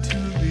good to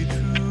be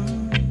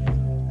true.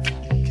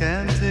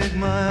 Can't take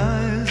my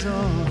eyes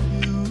off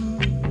you.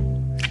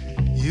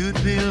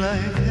 You'd be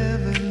like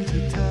heaven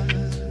to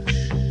touch.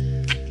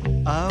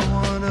 I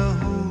wanna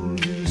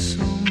hold you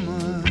so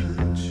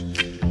much.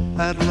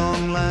 At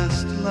long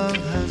last love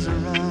has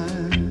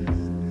arrived,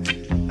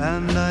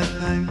 and I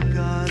thank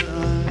God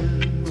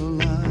I'm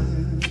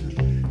alive.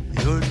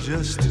 You're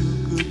just too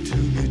good to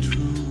be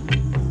true.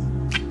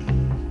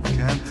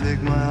 Can't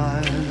take my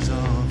eyes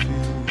off you.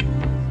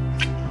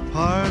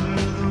 Pardon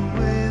the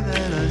way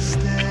that I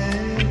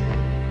stay.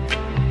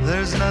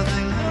 There's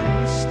nothing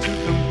else to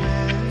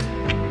compare.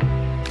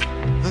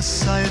 The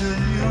sight of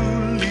you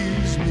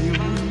leaves me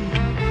weak.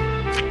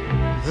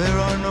 There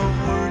are no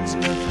words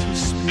left to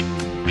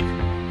speak.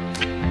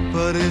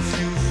 But if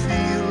you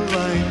feel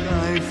like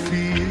I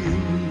feel,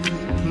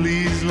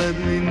 please let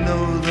me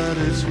know that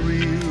it's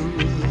real.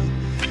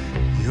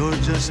 You're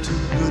just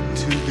too good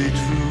to be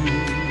true.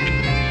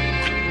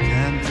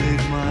 Can't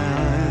take my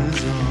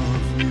eyes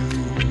off you.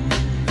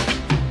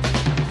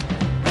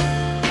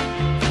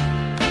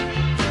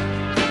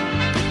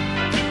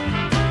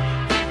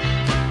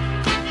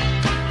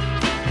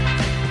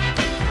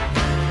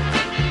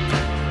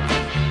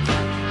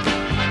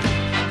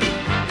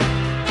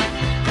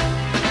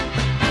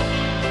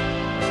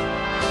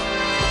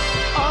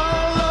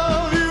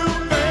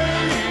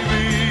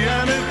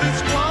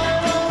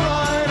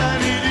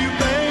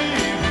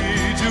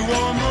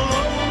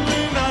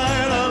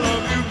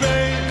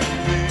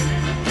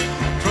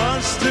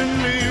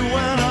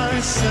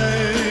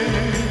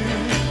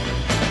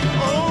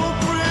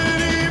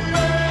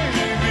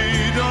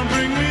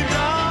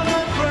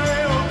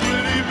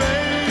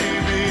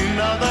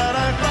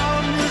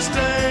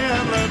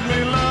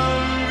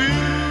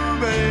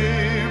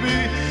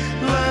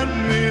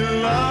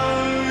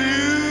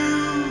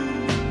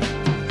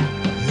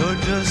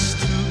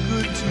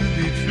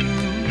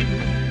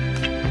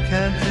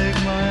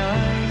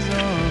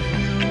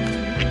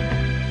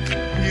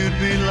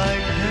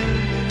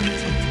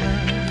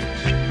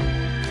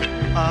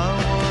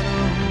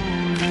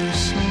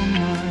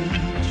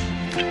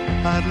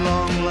 At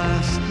long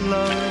last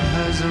love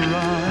has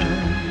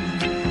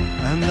arrived,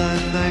 and I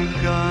thank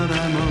God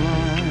I'm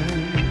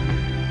alive.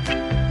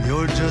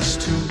 You're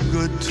just too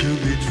good to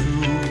be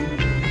true.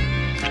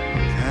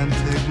 Can't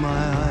take my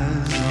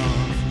eyes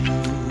off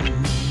you.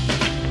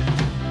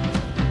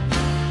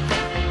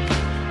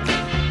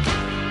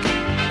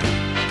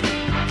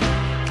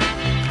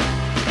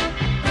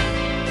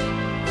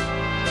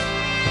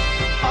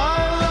 I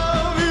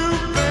love you,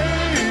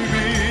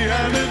 baby,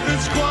 and if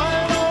it's quite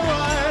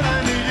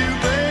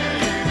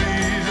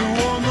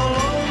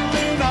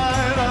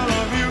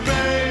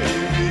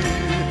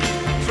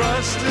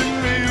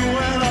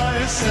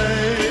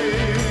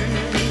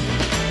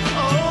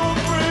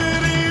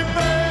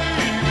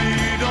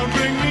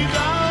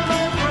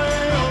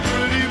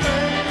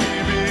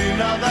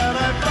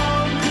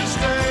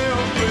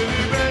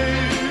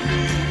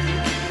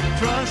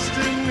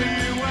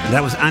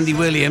That was Andy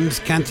Williams,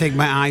 Can't Take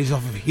My Eyes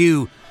Off of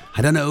Hugh.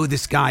 I don't know who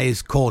this guy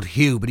is called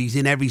Hugh, but he's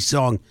in every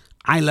song.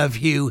 I love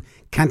Hugh,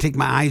 Can't Take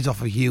My Eyes Off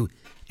of Hugh.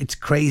 It's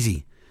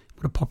crazy.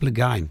 What a popular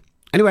guy.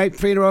 Anyway,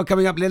 3 in a row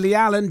coming up. Lily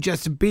Allen,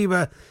 Justin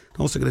Bieber.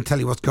 Also going to tell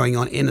you what's going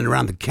on in and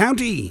around the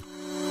county.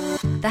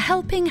 The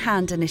Helping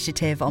Hand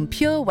Initiative on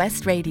Pure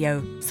West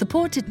Radio,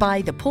 supported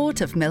by the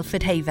Port of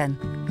Milford Haven.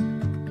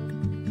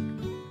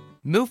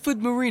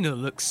 Milford Marina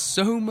looks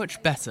so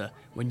much better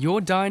when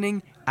you're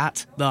dining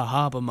at the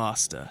Harbour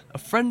Master, a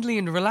friendly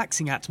and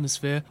relaxing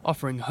atmosphere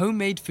offering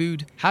homemade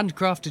food,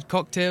 handcrafted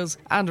cocktails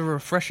and a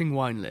refreshing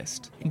wine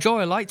list.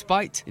 Enjoy a light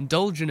bite,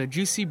 indulge in a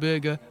juicy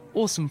burger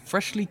or some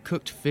freshly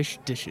cooked fish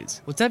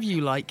dishes. Whatever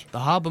you like, the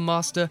Harbour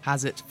Master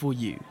has it for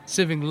you.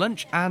 Serving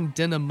lunch and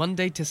dinner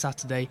Monday to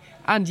Saturday,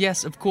 and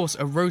yes, of course,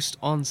 a roast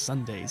on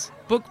Sundays.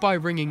 Book by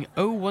ringing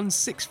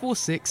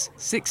 01646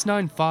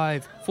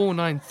 695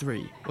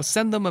 493 or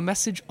send them a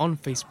message on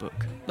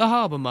Facebook. The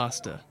Harbour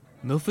Master,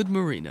 Milford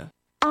Marina.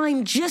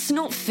 I'm just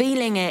not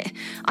feeling it.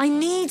 I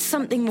need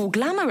something more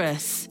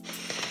glamorous.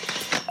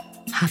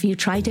 Have you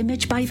tried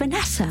Image by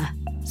Vanessa?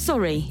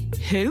 Sorry,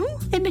 who?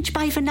 Image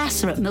by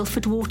Vanessa at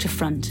Milford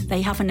Waterfront.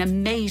 They have an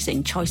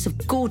amazing choice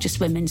of gorgeous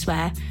women's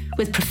wear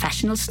with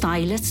professional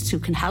stylists who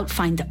can help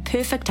find the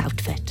perfect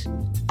outfit.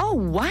 Oh,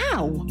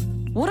 wow.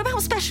 What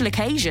about special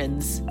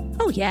occasions?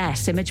 Oh,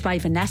 yes. Image by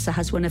Vanessa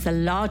has one of the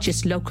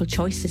largest local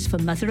choices for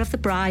mother of the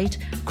bride,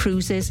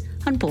 cruises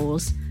and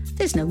balls.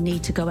 There's no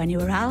need to go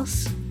anywhere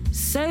else.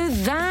 So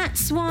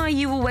that's why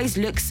you always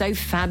look so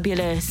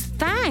fabulous.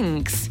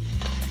 Thanks.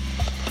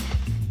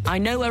 I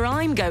know where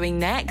I'm going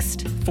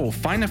next. For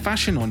finer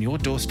fashion on your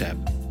doorstep,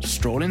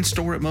 stroll in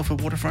store at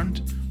Milford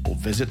Waterfront or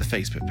visit the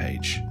Facebook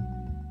page.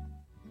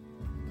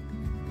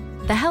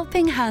 The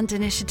Helping Hand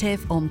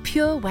Initiative on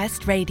Pure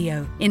West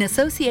Radio, in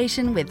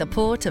association with the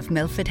Port of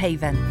Milford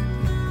Haven.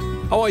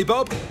 How are you,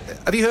 Bob?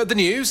 Have you heard the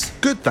news?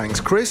 Good, thanks,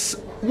 Chris.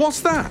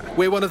 What's that?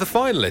 We're one of the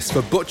finalists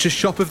for Butcher's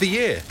Shop of the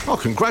Year. Oh,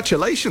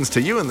 congratulations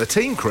to you and the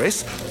team,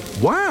 Chris.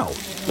 Wow,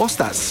 what's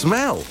that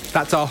smell?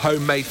 That's our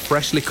homemade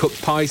freshly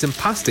cooked pies and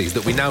pasties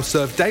that we now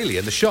serve daily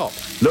in the shop.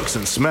 Looks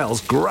and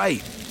smells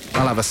great.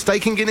 I'll have a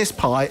steak and Guinness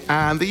pie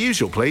and the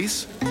usual,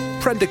 please.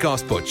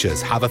 Prendergast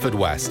Butchers,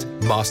 Haverfordwest.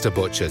 Master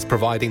Butchers,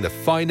 providing the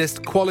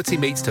finest quality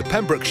meats to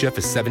Pembrokeshire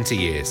for 70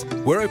 years.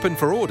 We're open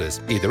for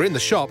orders, either in the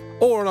shop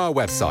or on our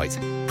website,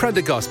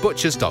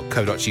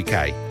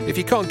 prendergastbutchers.co.uk. If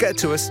you can't get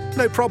to us,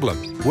 no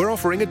problem. We're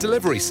offering a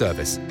delivery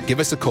service.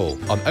 Give us a call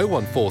on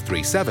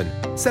 01437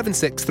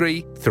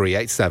 763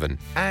 387.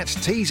 At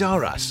Tees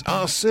R Us,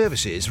 our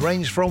services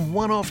range from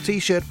one-off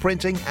T-shirt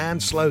printing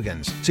and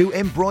slogans to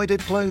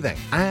embroidered clothing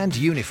and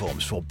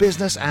uniforms for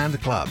business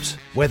and clubs.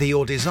 Whether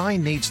your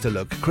design needs to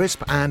look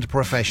crisp and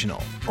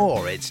professional,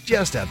 or it's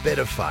just a bit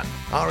of fun,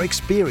 our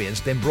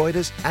experienced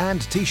embroiders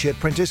and T-shirt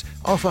printers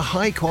offer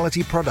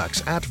high-quality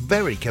products at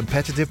very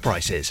competitive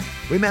prices.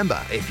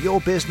 Remember, if your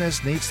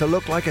business needs to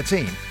look like a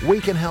team, we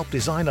can help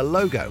design a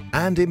logo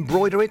and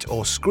embroider it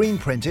or screen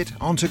print it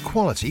onto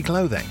quality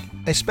clothing,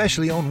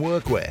 especially on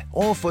workwear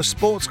or for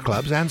sports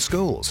clubs and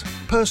schools.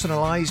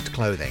 Personalised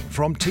clothing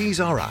from Tees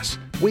R Us.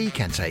 We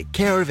can take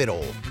care of it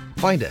all.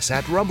 Find us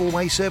at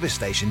Rumbleway Service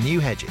Station, New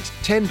Hedges,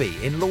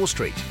 10B in Law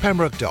Street,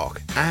 Pembroke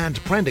Dock, and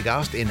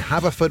Prendergast in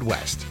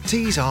Haverfordwest.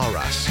 Tees R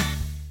Us.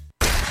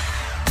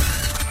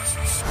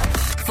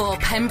 For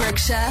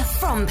Pembrokeshire,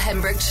 from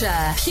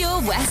Pembrokeshire,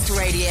 Pure West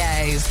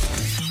Radio.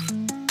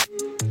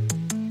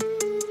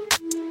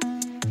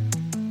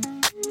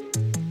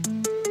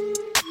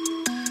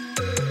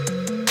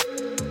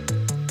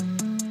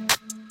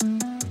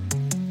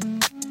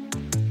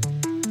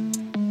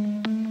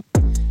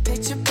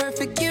 Picture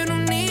perfect, you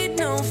don't need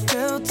no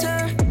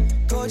filter.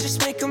 Gorgeous,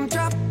 make 'em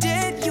drop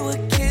dead, you a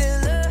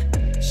killer.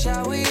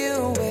 Shower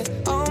you with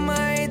all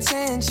my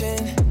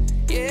attention.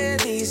 Yeah,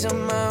 these are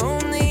my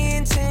only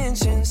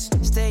intentions.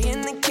 Stay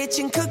in the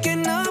kitchen,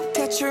 cooking up,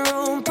 cut your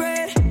own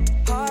bread.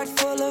 Heart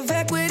full of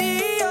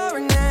equity, you're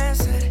an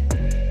asset.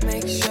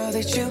 Make sure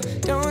that you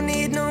don't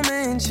need no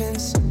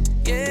mentions.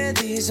 Yeah,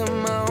 these are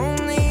my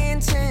only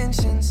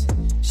intentions.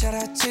 Shout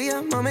out to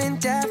your mom and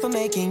dad for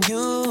making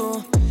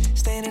you.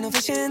 Standing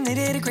ovation, they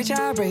did a great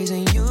job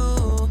raising you.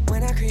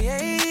 When I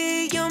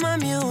create, you're my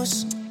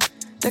muse.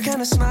 The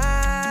kind of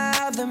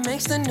smile that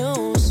makes the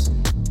news.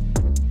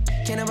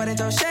 Can't nobody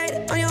throw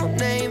shade on your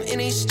name in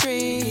these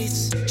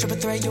streets. Triple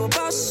threat, you a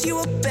boss, you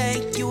a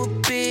bank, you a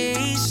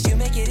beast. You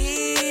make it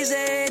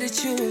easy to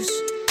choose.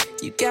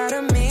 You got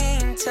a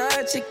mean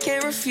touch, I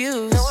can't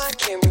refuse. No, I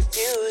can't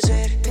refuse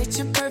it.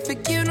 Picture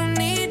perfect, you don't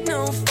need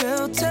no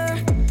filter.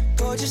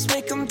 Gorgeous,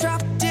 make 'em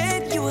drop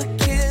dead, you a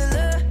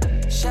killer.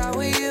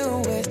 Shower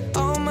you with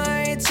all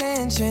my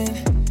attention.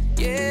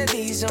 Yeah,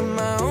 these are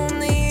my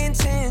only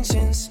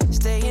intentions.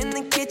 Stay in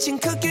the kitchen,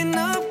 cooking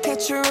up,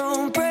 cut your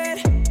own bread.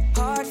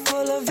 Heart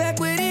full of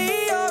equity,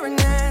 you're an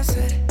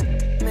asset.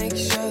 Make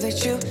sure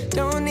that you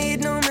don't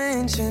need no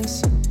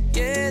mentions.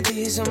 Yeah,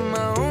 these are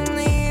my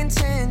only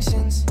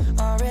intentions.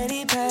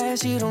 Already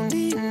passed, you don't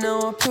need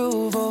no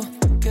approval.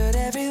 Good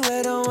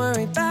everywhere, don't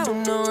worry about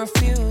no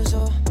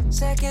refusal.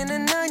 Second to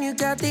none, you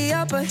got the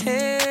upper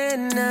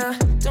hand now.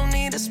 Don't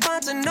need a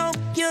sponsor, no,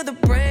 you're the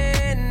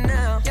brand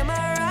now. You're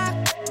my rock,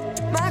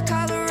 my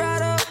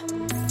Colorado.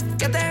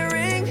 Got that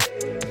ring,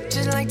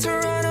 just like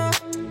Toronto.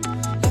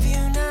 Love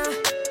you now,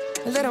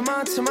 a little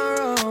more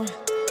tomorrow.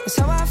 That's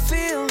how I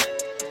feel.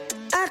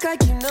 Act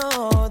like you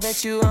know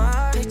that you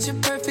are. Picture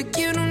perfect,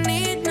 you don't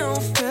need no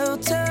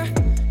filter.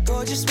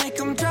 Gorgeous, make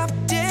 'em drop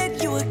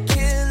dead, you a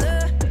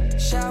killer.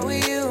 Shower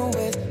you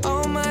with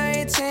all my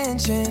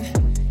attention.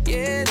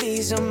 Yeah,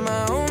 these are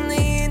my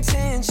only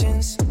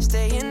intentions.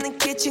 Stay in the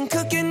kitchen,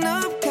 cooking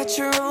up, cut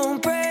your own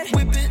bread.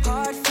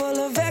 Heart full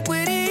of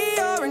equity,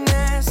 you're an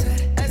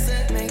asset.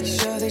 Make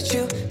sure that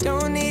you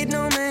don't need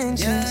no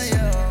mentions.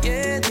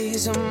 Yeah,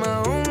 these are my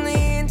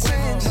only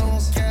intentions. No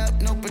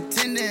cap, no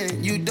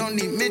pretending, you don't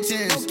need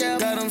mentions.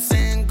 Got them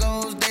saying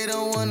goals, they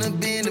don't wanna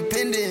be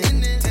independent.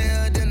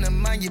 Tell them to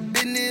mind your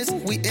business,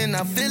 we in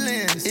our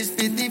feelings. It's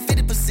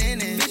 50-50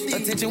 percentage.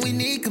 Attention, we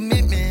need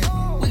commitment.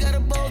 We gotta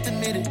both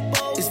admit it.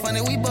 It's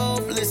funny, we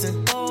both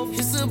listen.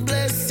 It's a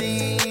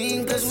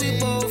blessing, cause we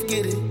both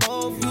get it.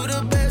 You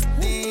the best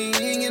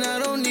thing, and I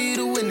don't need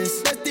a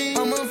witness.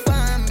 I'ma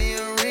find me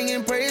a ring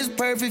and pray it's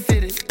perfect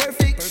fitted.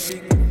 Perfect.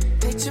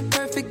 Picture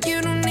perfect,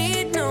 you don't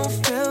need no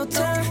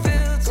filter.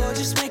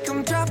 Gorgeous, make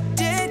 'em drop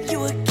dead,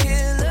 you a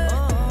killer.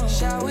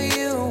 Shower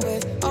you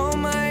with all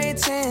my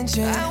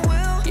attention. I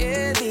will.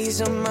 Yeah,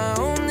 these are my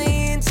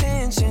only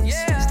intentions.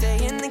 Stay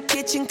in the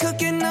kitchen,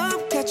 cooking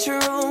up, cut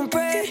your own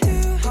bread.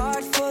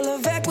 Heart full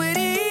of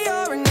equity,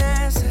 you're an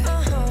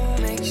asset.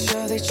 Make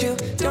sure that you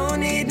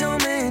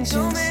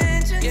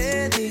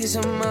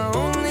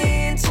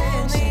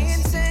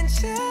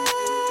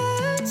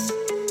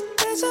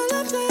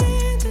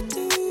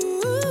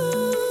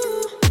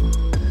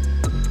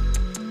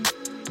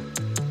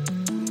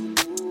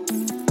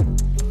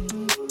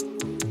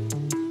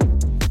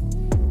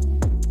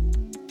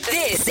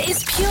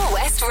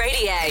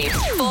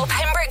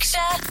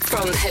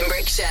from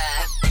Pembrokeshire.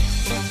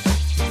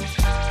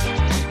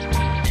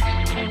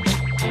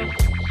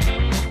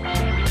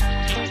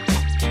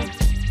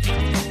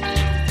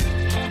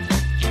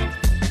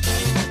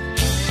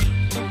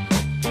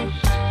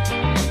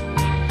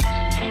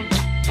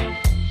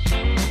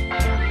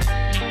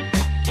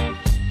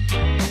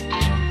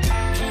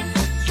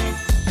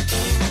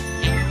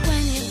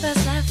 When you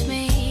first left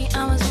me,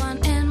 I was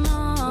wanting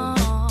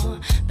more,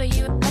 but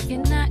you were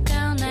fucking that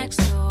girl next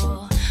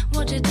door.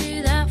 What'd you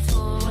do that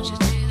for?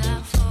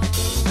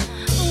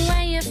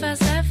 When you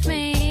first left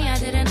me, I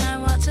didn't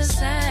know what to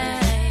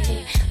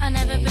say. I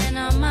never been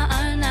on my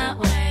own that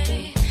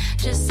way.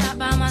 Just sat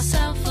by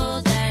myself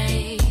all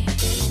day.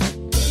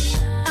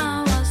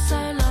 I was so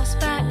lost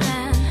back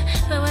then,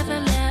 but with a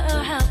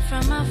little help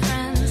from my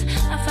friends,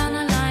 I found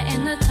a light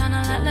in the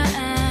tunnel at the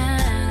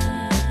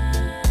end.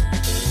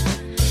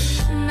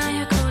 Now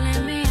you're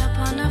calling me up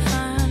on the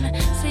phone,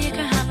 so you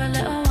can have a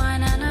little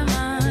wine and a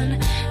moan.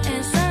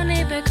 It's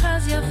only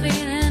because you're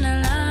feeling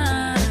alone.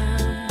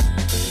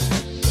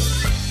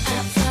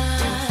 At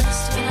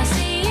first, when I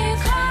see you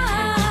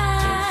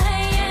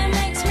cry, it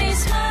makes me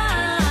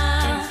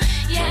smile.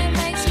 Yeah, it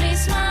makes me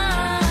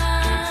smile.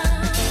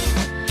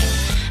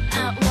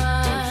 At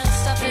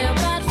worst, I feel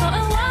bad for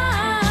a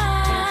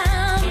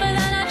while, but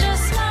then I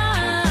just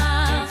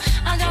smile.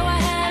 I go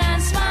ahead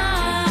and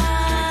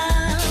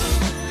smile.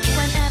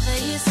 Whenever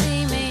you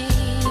see me,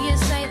 you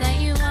say that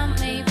you want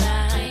me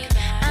back,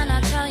 and I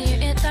tell you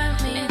it don't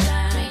mean that.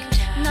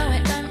 No,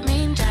 it don't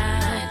mean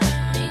that.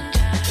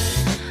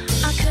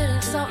 I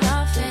couldn't stop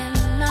laughing,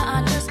 no,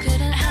 I just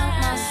couldn't help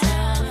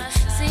myself.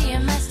 See, you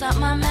messed up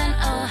my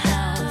mental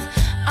health.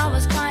 I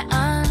was quite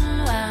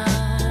unwell.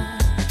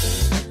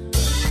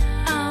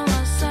 I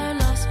was so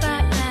lost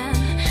back then,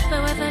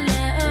 but with a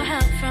little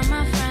help from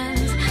my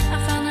friends, I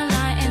found a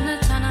light in the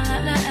tunnel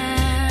at the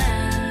end.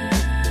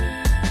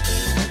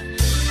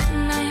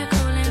 Now you're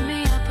calling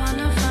me up on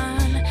the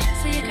phone,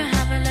 so you can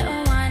have a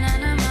little wine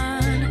and a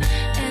moan.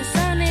 It's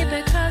only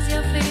because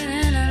you're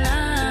feeling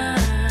alone.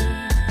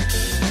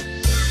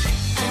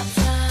 At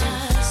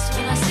first,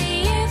 when I see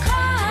you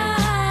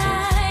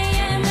cry,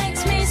 it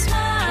makes me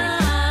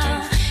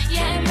smile.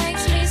 Yeah, it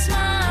makes me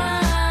smile.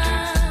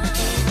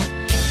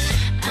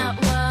 At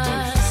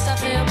worst, I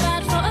feel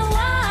bad for a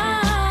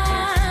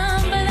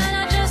while, but then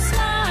I just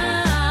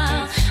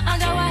smile. I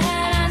go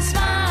ahead and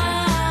smile.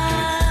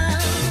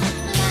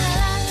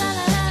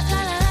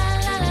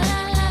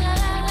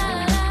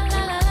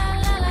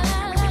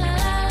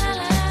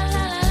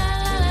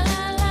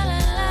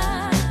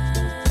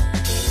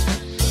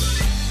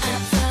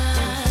 At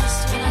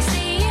first, when I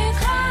see you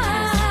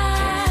cry,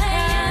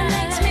 it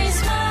makes me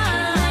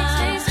smile.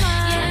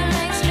 Yeah, it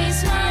makes me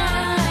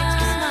smile.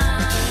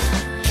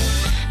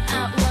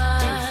 At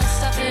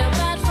worst, I feel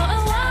bad for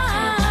a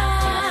while,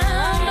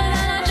 but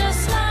then I just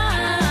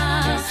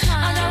smile.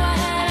 I go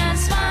ahead and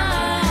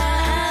smile.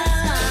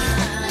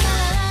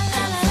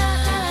 At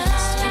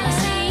first, when I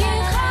see you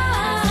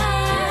cry,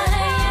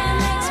 it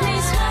makes me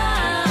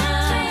smile.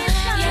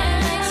 Yeah, it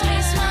makes me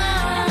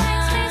smile.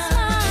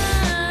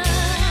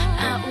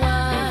 At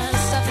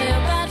worst, I feel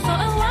bad for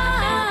a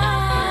while,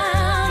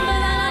 but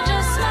then I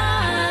just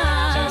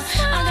smile.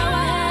 I go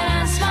ahead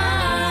and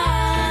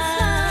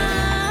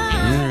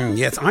smile.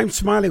 Yes, I'm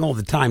smiling all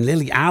the time.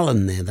 Lily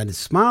Allen there. That is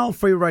Smile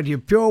Free Radio,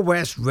 Pure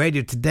West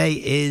Radio. Today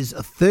is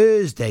a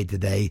Thursday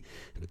today.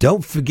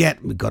 Don't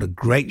forget, we've got a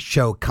great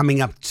show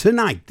coming up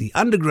tonight. The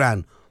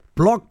Underground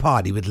Block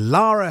Party with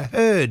Lara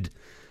Heard.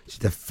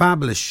 It's a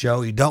fabulous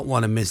show. You don't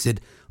want to miss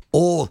it.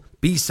 All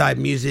B-side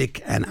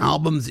music and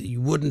albums that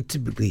you wouldn't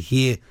typically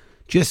hear.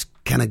 Just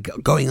kind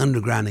of going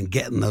underground and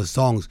getting those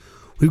songs.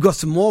 We've got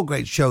some more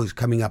great shows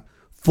coming up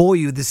for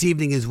you this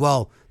evening as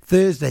well.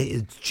 Thursday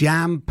is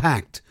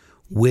jam-packed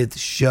with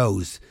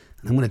shows.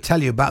 And I'm going to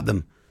tell you about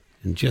them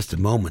in just a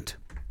moment.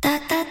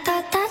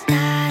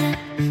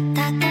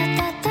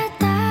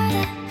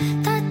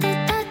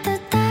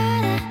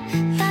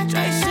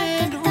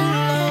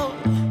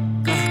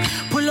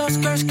 Pull up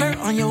skirt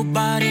on your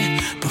body,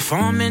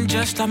 performing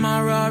just like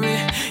my Rari.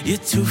 You're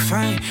too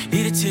fine,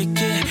 need a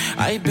ticket.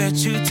 I bet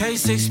you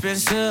taste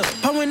expensive.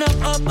 Pouring up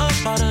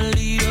about a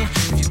liter.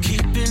 If you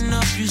keeping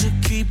up, you should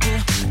keep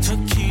it.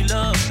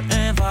 Tequila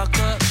and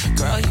vodka,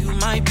 girl, you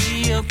might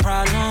be a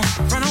problem.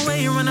 Run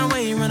away, run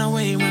away, run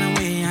away, run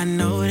away. I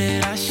know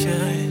that I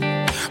should,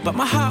 but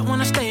my heart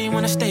wanna stay,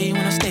 wanna stay,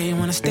 wanna stay,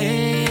 wanna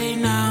stay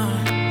now.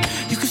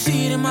 You can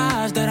see it in my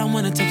eyes that I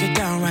wanna take it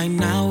down right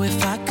now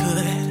if I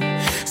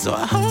could. So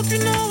I hope you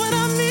know what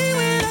I mean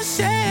when I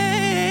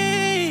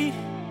say,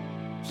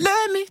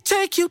 let me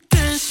take you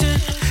dancing.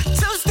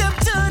 Two-step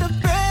to the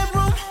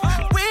bedroom.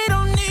 We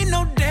don't need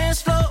no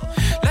dance floor.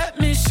 Let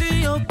me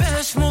see your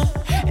best move.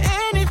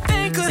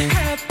 Anything could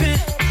happen.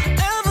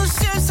 Ever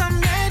since I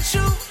met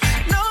you,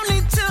 no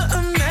need to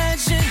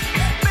imagine.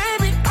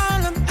 Baby,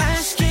 all I'm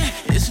asking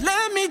is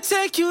let me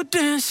take you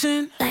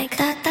dancing. Like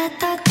that, that,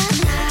 that, that.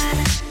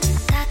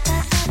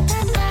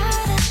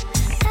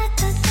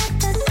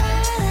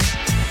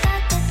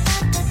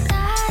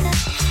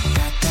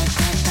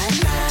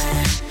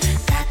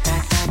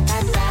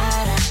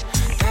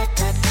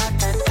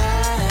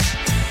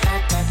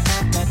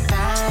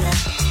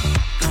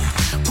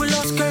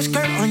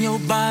 your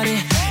body.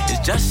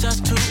 It's just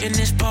us two in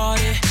this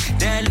party.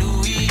 That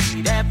Louis,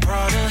 that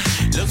Prada,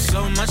 looks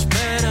so much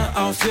better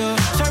off you.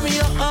 Turn me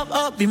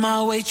up, be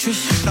my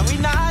waitress. No, we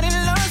not in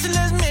love, so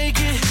let's make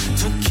it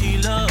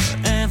tequila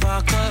and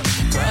vodka.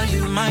 Girl,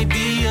 you might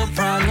be a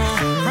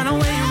problem. Run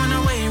away, run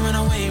away, run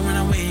away, run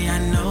away. I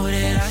know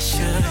that I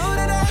should,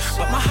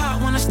 but my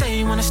heart wanna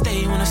stay, wanna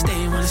stay, wanna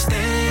stay, wanna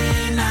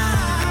stay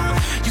now.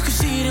 You can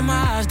see it in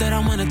my eyes that I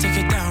wanna take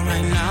it down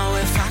right now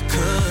if I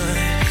could.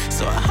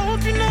 So I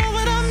hope you know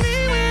what I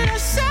mean when I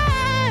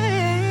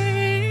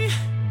say,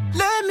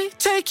 let me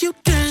take you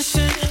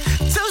dancing.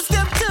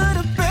 Two-step to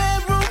the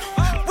bedroom.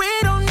 We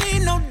don't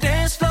need no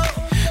dance floor.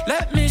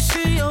 Let me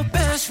see your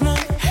best move.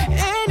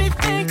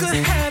 Anything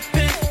could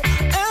happen.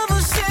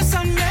 Ever since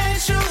I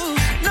met you,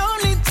 no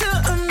need to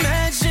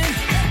imagine.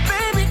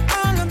 Baby,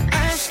 all I'm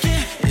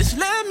asking is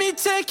let me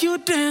take you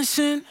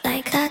dancing.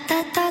 Like da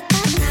da da da da.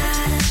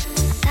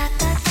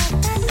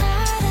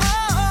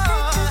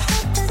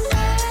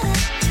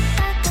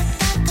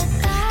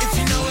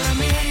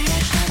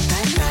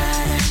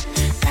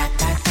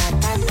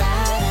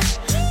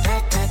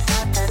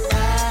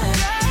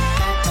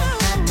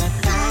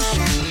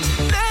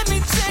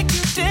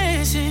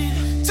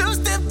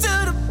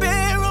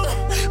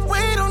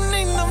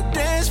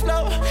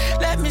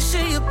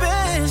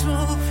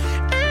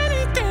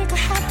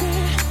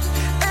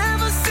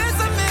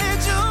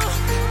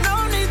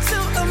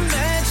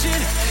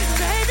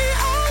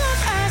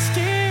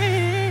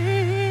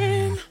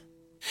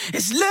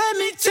 Let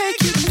me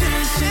take you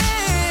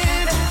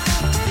dancing.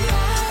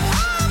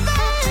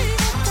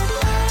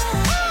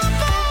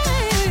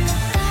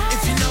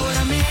 If you know what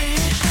I mean.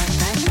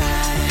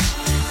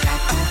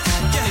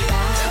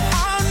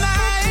 All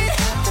night.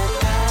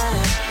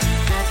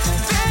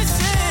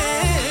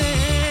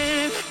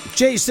 Dancing.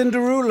 Jason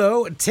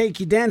Derulo, Take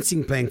You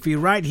Dancing, playing for you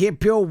right here,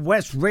 Pure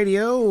West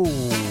Radio.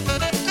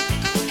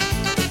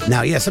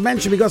 Now, yes, I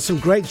mentioned we got some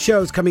great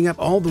shows coming up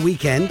all the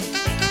weekend.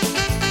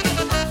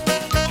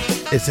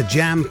 It's a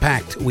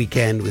jam-packed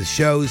weekend with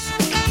shows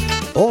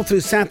all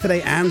through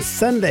Saturday and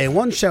Sunday.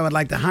 One show I'd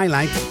like to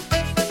highlight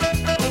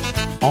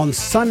on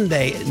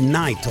Sunday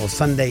night or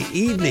Sunday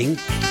evening.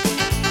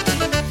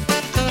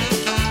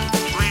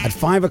 At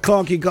 5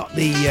 o'clock, you got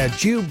the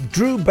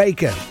Drew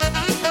Baker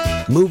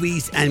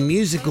Movies and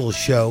Musical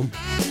Show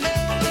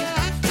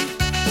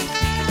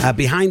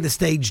Behind the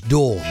Stage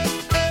Door.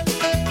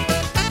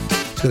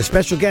 It's got a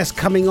special guest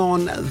coming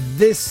on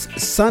this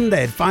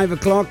Sunday at 5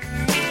 o'clock.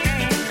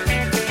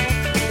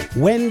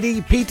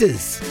 Wendy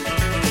Peters.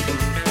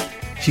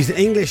 She's an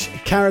English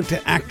character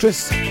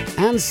actress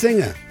and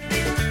singer.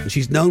 And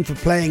she's known for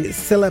playing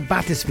Cilla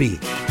Battersby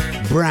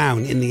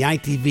Brown in the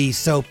ITV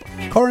soap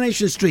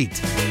Coronation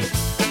Street.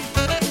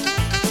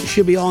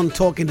 She'll be on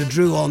talking to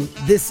Drew on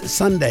this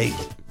Sunday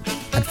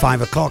at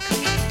 5 o'clock.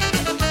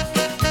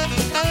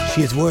 She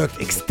has worked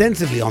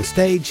extensively on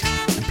stage,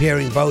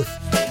 appearing both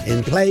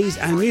in plays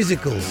and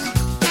musicals.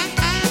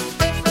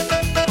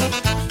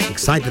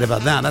 Excited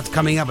about that. That's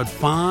coming up at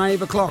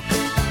 5 o'clock.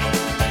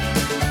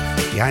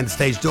 Behind the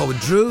Stage Door with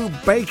Drew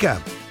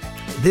Baker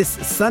this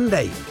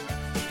Sunday.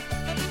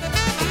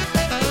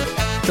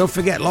 Don't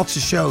forget, lots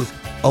of shows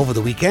over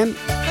the weekend.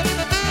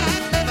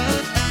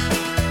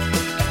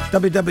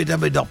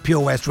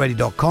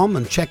 www.purewestradio.com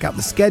and check out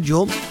the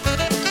schedule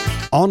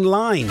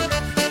online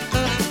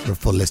for a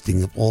full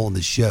listing of all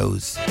the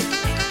shows.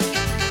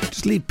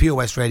 Just leave Pure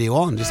West Radio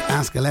on. Just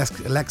ask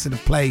Alexa to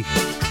play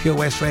Pure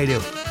West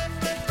Radio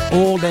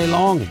all day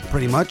long,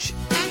 pretty much.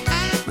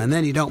 And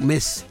then you don't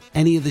miss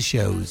any of the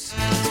shows.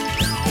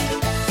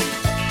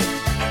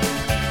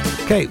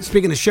 Okay,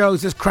 speaking of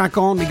shows, let's crack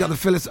on. We got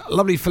the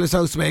lovely Phyllis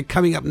Osway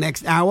coming up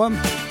next hour.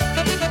 We've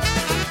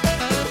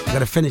got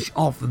to finish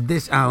off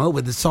this hour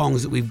with the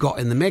songs that we've got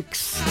in the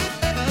mix.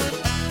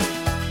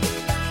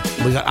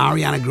 We got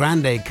Ariana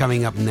Grande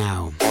coming up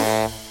now.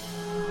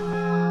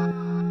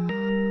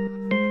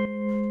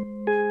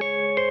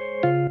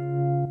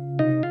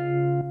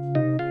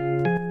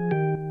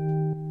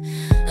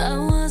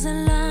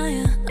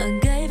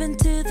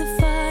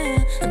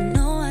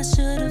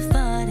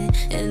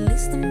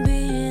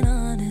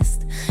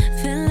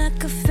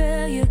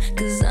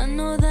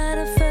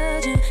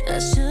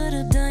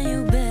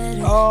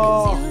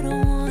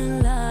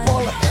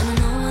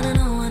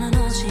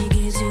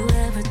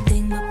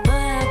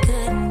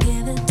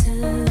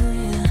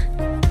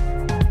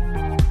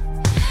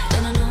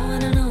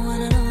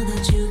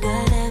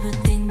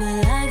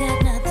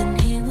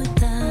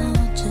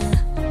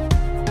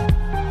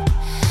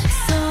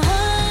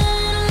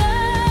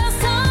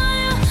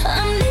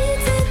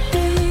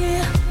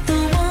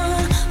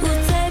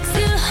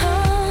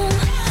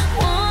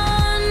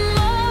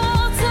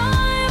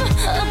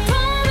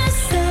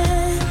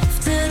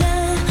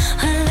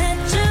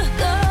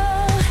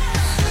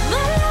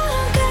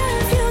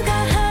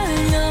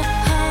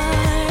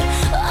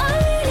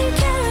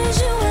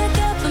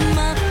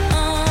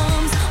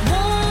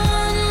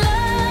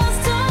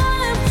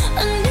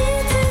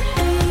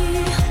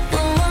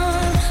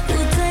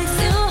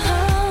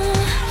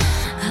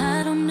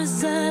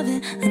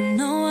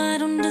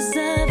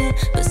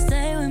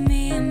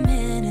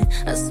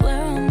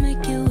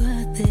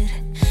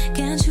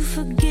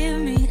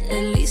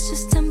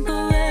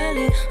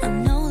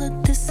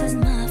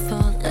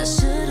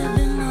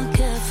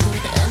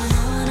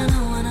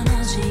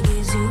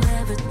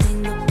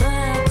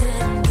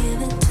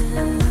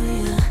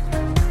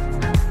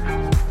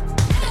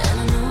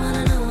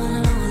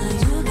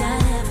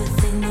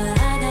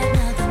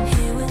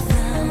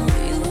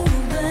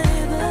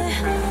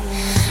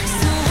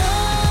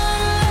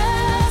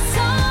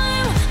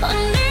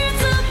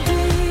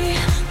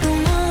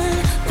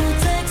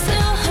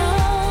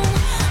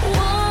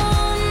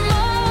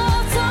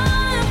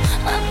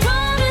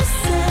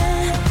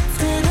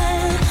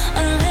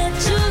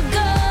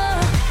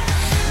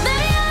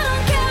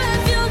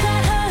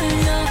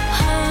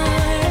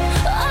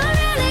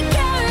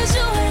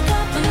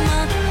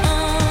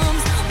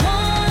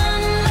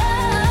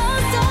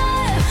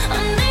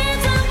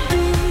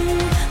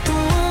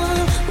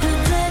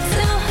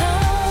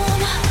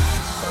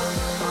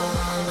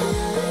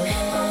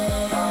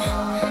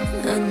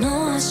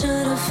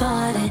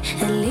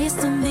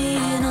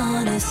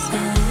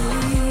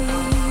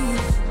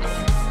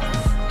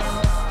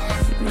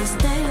 Just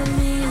stay with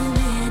me a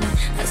minute.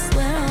 I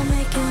swear I'll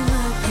make it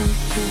work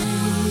with you.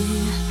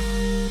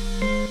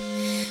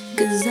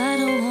 'Cause I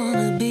don't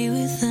wanna be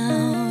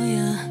without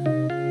you.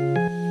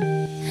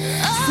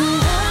 So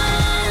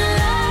one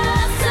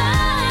last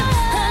time,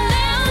 I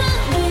need to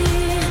be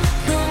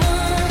the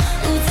one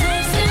who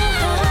takes you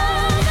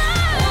home.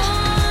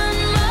 One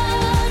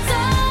more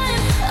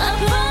time, I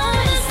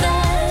promise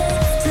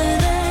that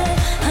today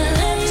I'll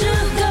let you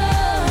go.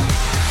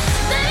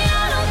 Then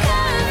I don't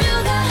care if you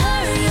got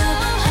hurt your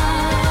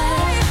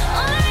heart.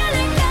 All I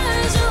really care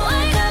is you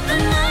wake up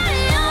in my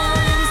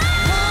arms.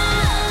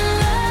 One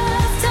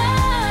last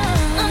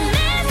time, I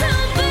need to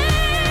be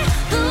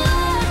the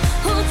one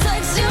who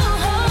takes you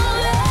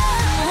home.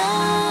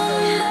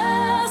 One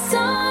last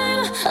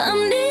time, I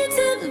need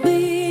to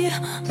be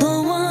the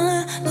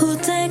one who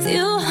takes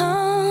you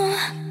home.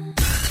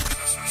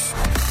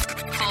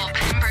 For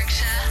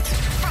Pembrokeshire,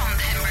 from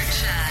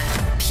Pembrokeshire.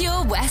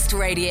 Pure West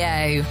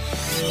Radio.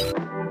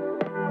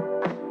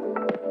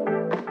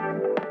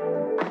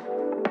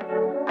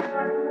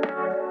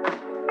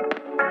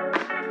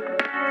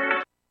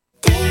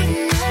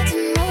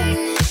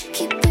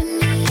 Keeping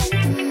me in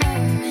the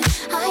moment.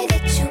 I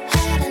that you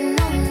had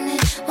known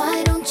it.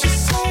 Why don't you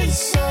say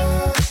so?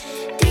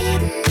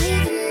 Didn't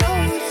even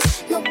notice.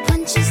 No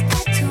punches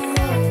that to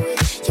roll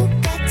with. You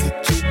got to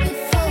keep me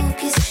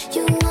focused.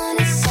 You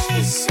wanna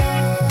say so?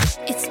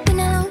 It's been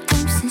a long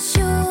time since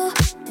you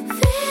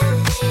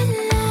feeling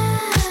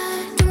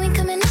love. You ain't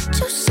coming out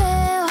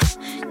yourself.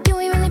 You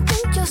ain't really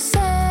been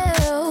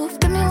yourself.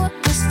 Tell me what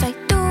must I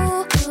do?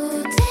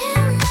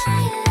 Damn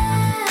my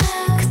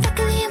love. 'Cause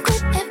luckily I'm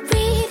good at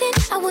reading.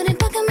 I wouldn't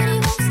bug him and he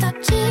won't stop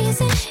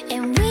cheesing.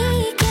 And we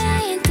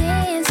can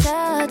dance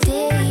all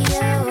day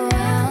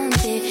around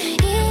it.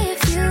 If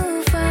you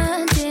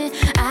frontin',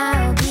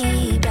 I'll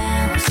be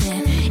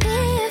bouncing.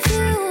 If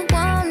you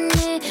want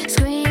it,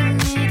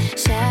 screaming,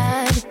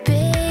 shout it,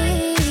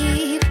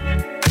 babe.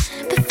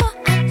 Before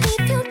I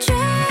leave you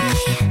dry,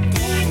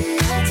 day,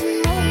 night, and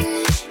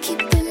morning,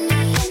 keeping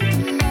me in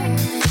the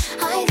moment.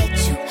 I that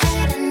you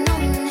had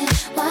known it.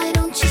 Why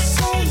don't you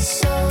say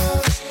so?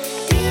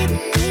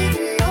 Didn't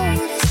even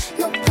notice.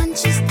 No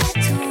punches that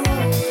to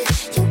roll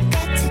with. You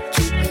got to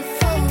keep me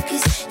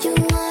focused. You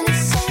wanna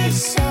say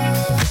so?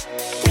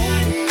 Day,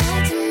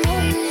 night, and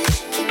morning,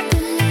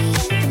 keeping me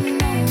in the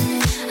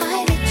moment.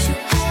 I that you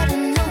had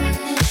known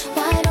it.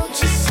 Why don't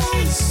you say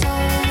so?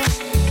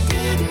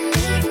 Didn't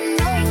even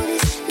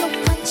notice. No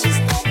punches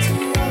that to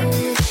roll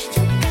with.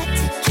 You got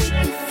to keep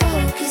me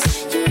focused.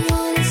 You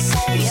wanna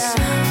say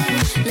so?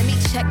 Let me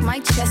check my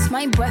chest,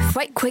 my breath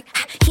right quick.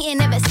 He ain't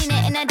never seen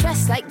it in a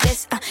dress like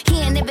this. He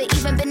ain't never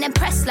even been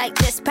impressed like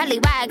this. Probably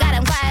why I got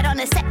him quiet on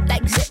the set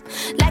like zip.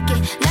 Like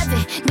it, love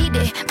it, need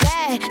it,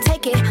 bad.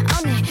 Take it,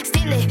 own it,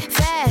 steal it,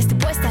 fast. The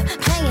boy stop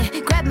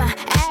playing, grab my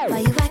ass. Why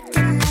you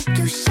acting like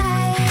you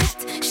shy?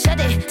 Shut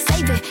it,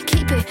 save it,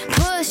 keep it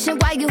pushing.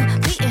 While you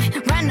beating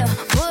round the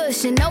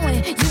bush and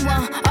knowing you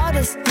want all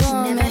this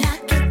woman. Never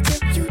knock it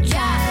till you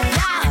try.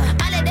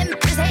 Yeah, all of them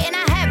niggas hating,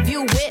 I have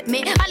you with me.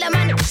 All of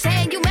my niggas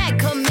saying you mad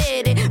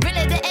committed.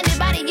 Really to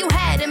anybody you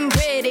had them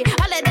pretty.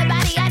 All of the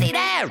body I need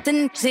out,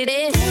 then see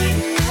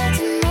this.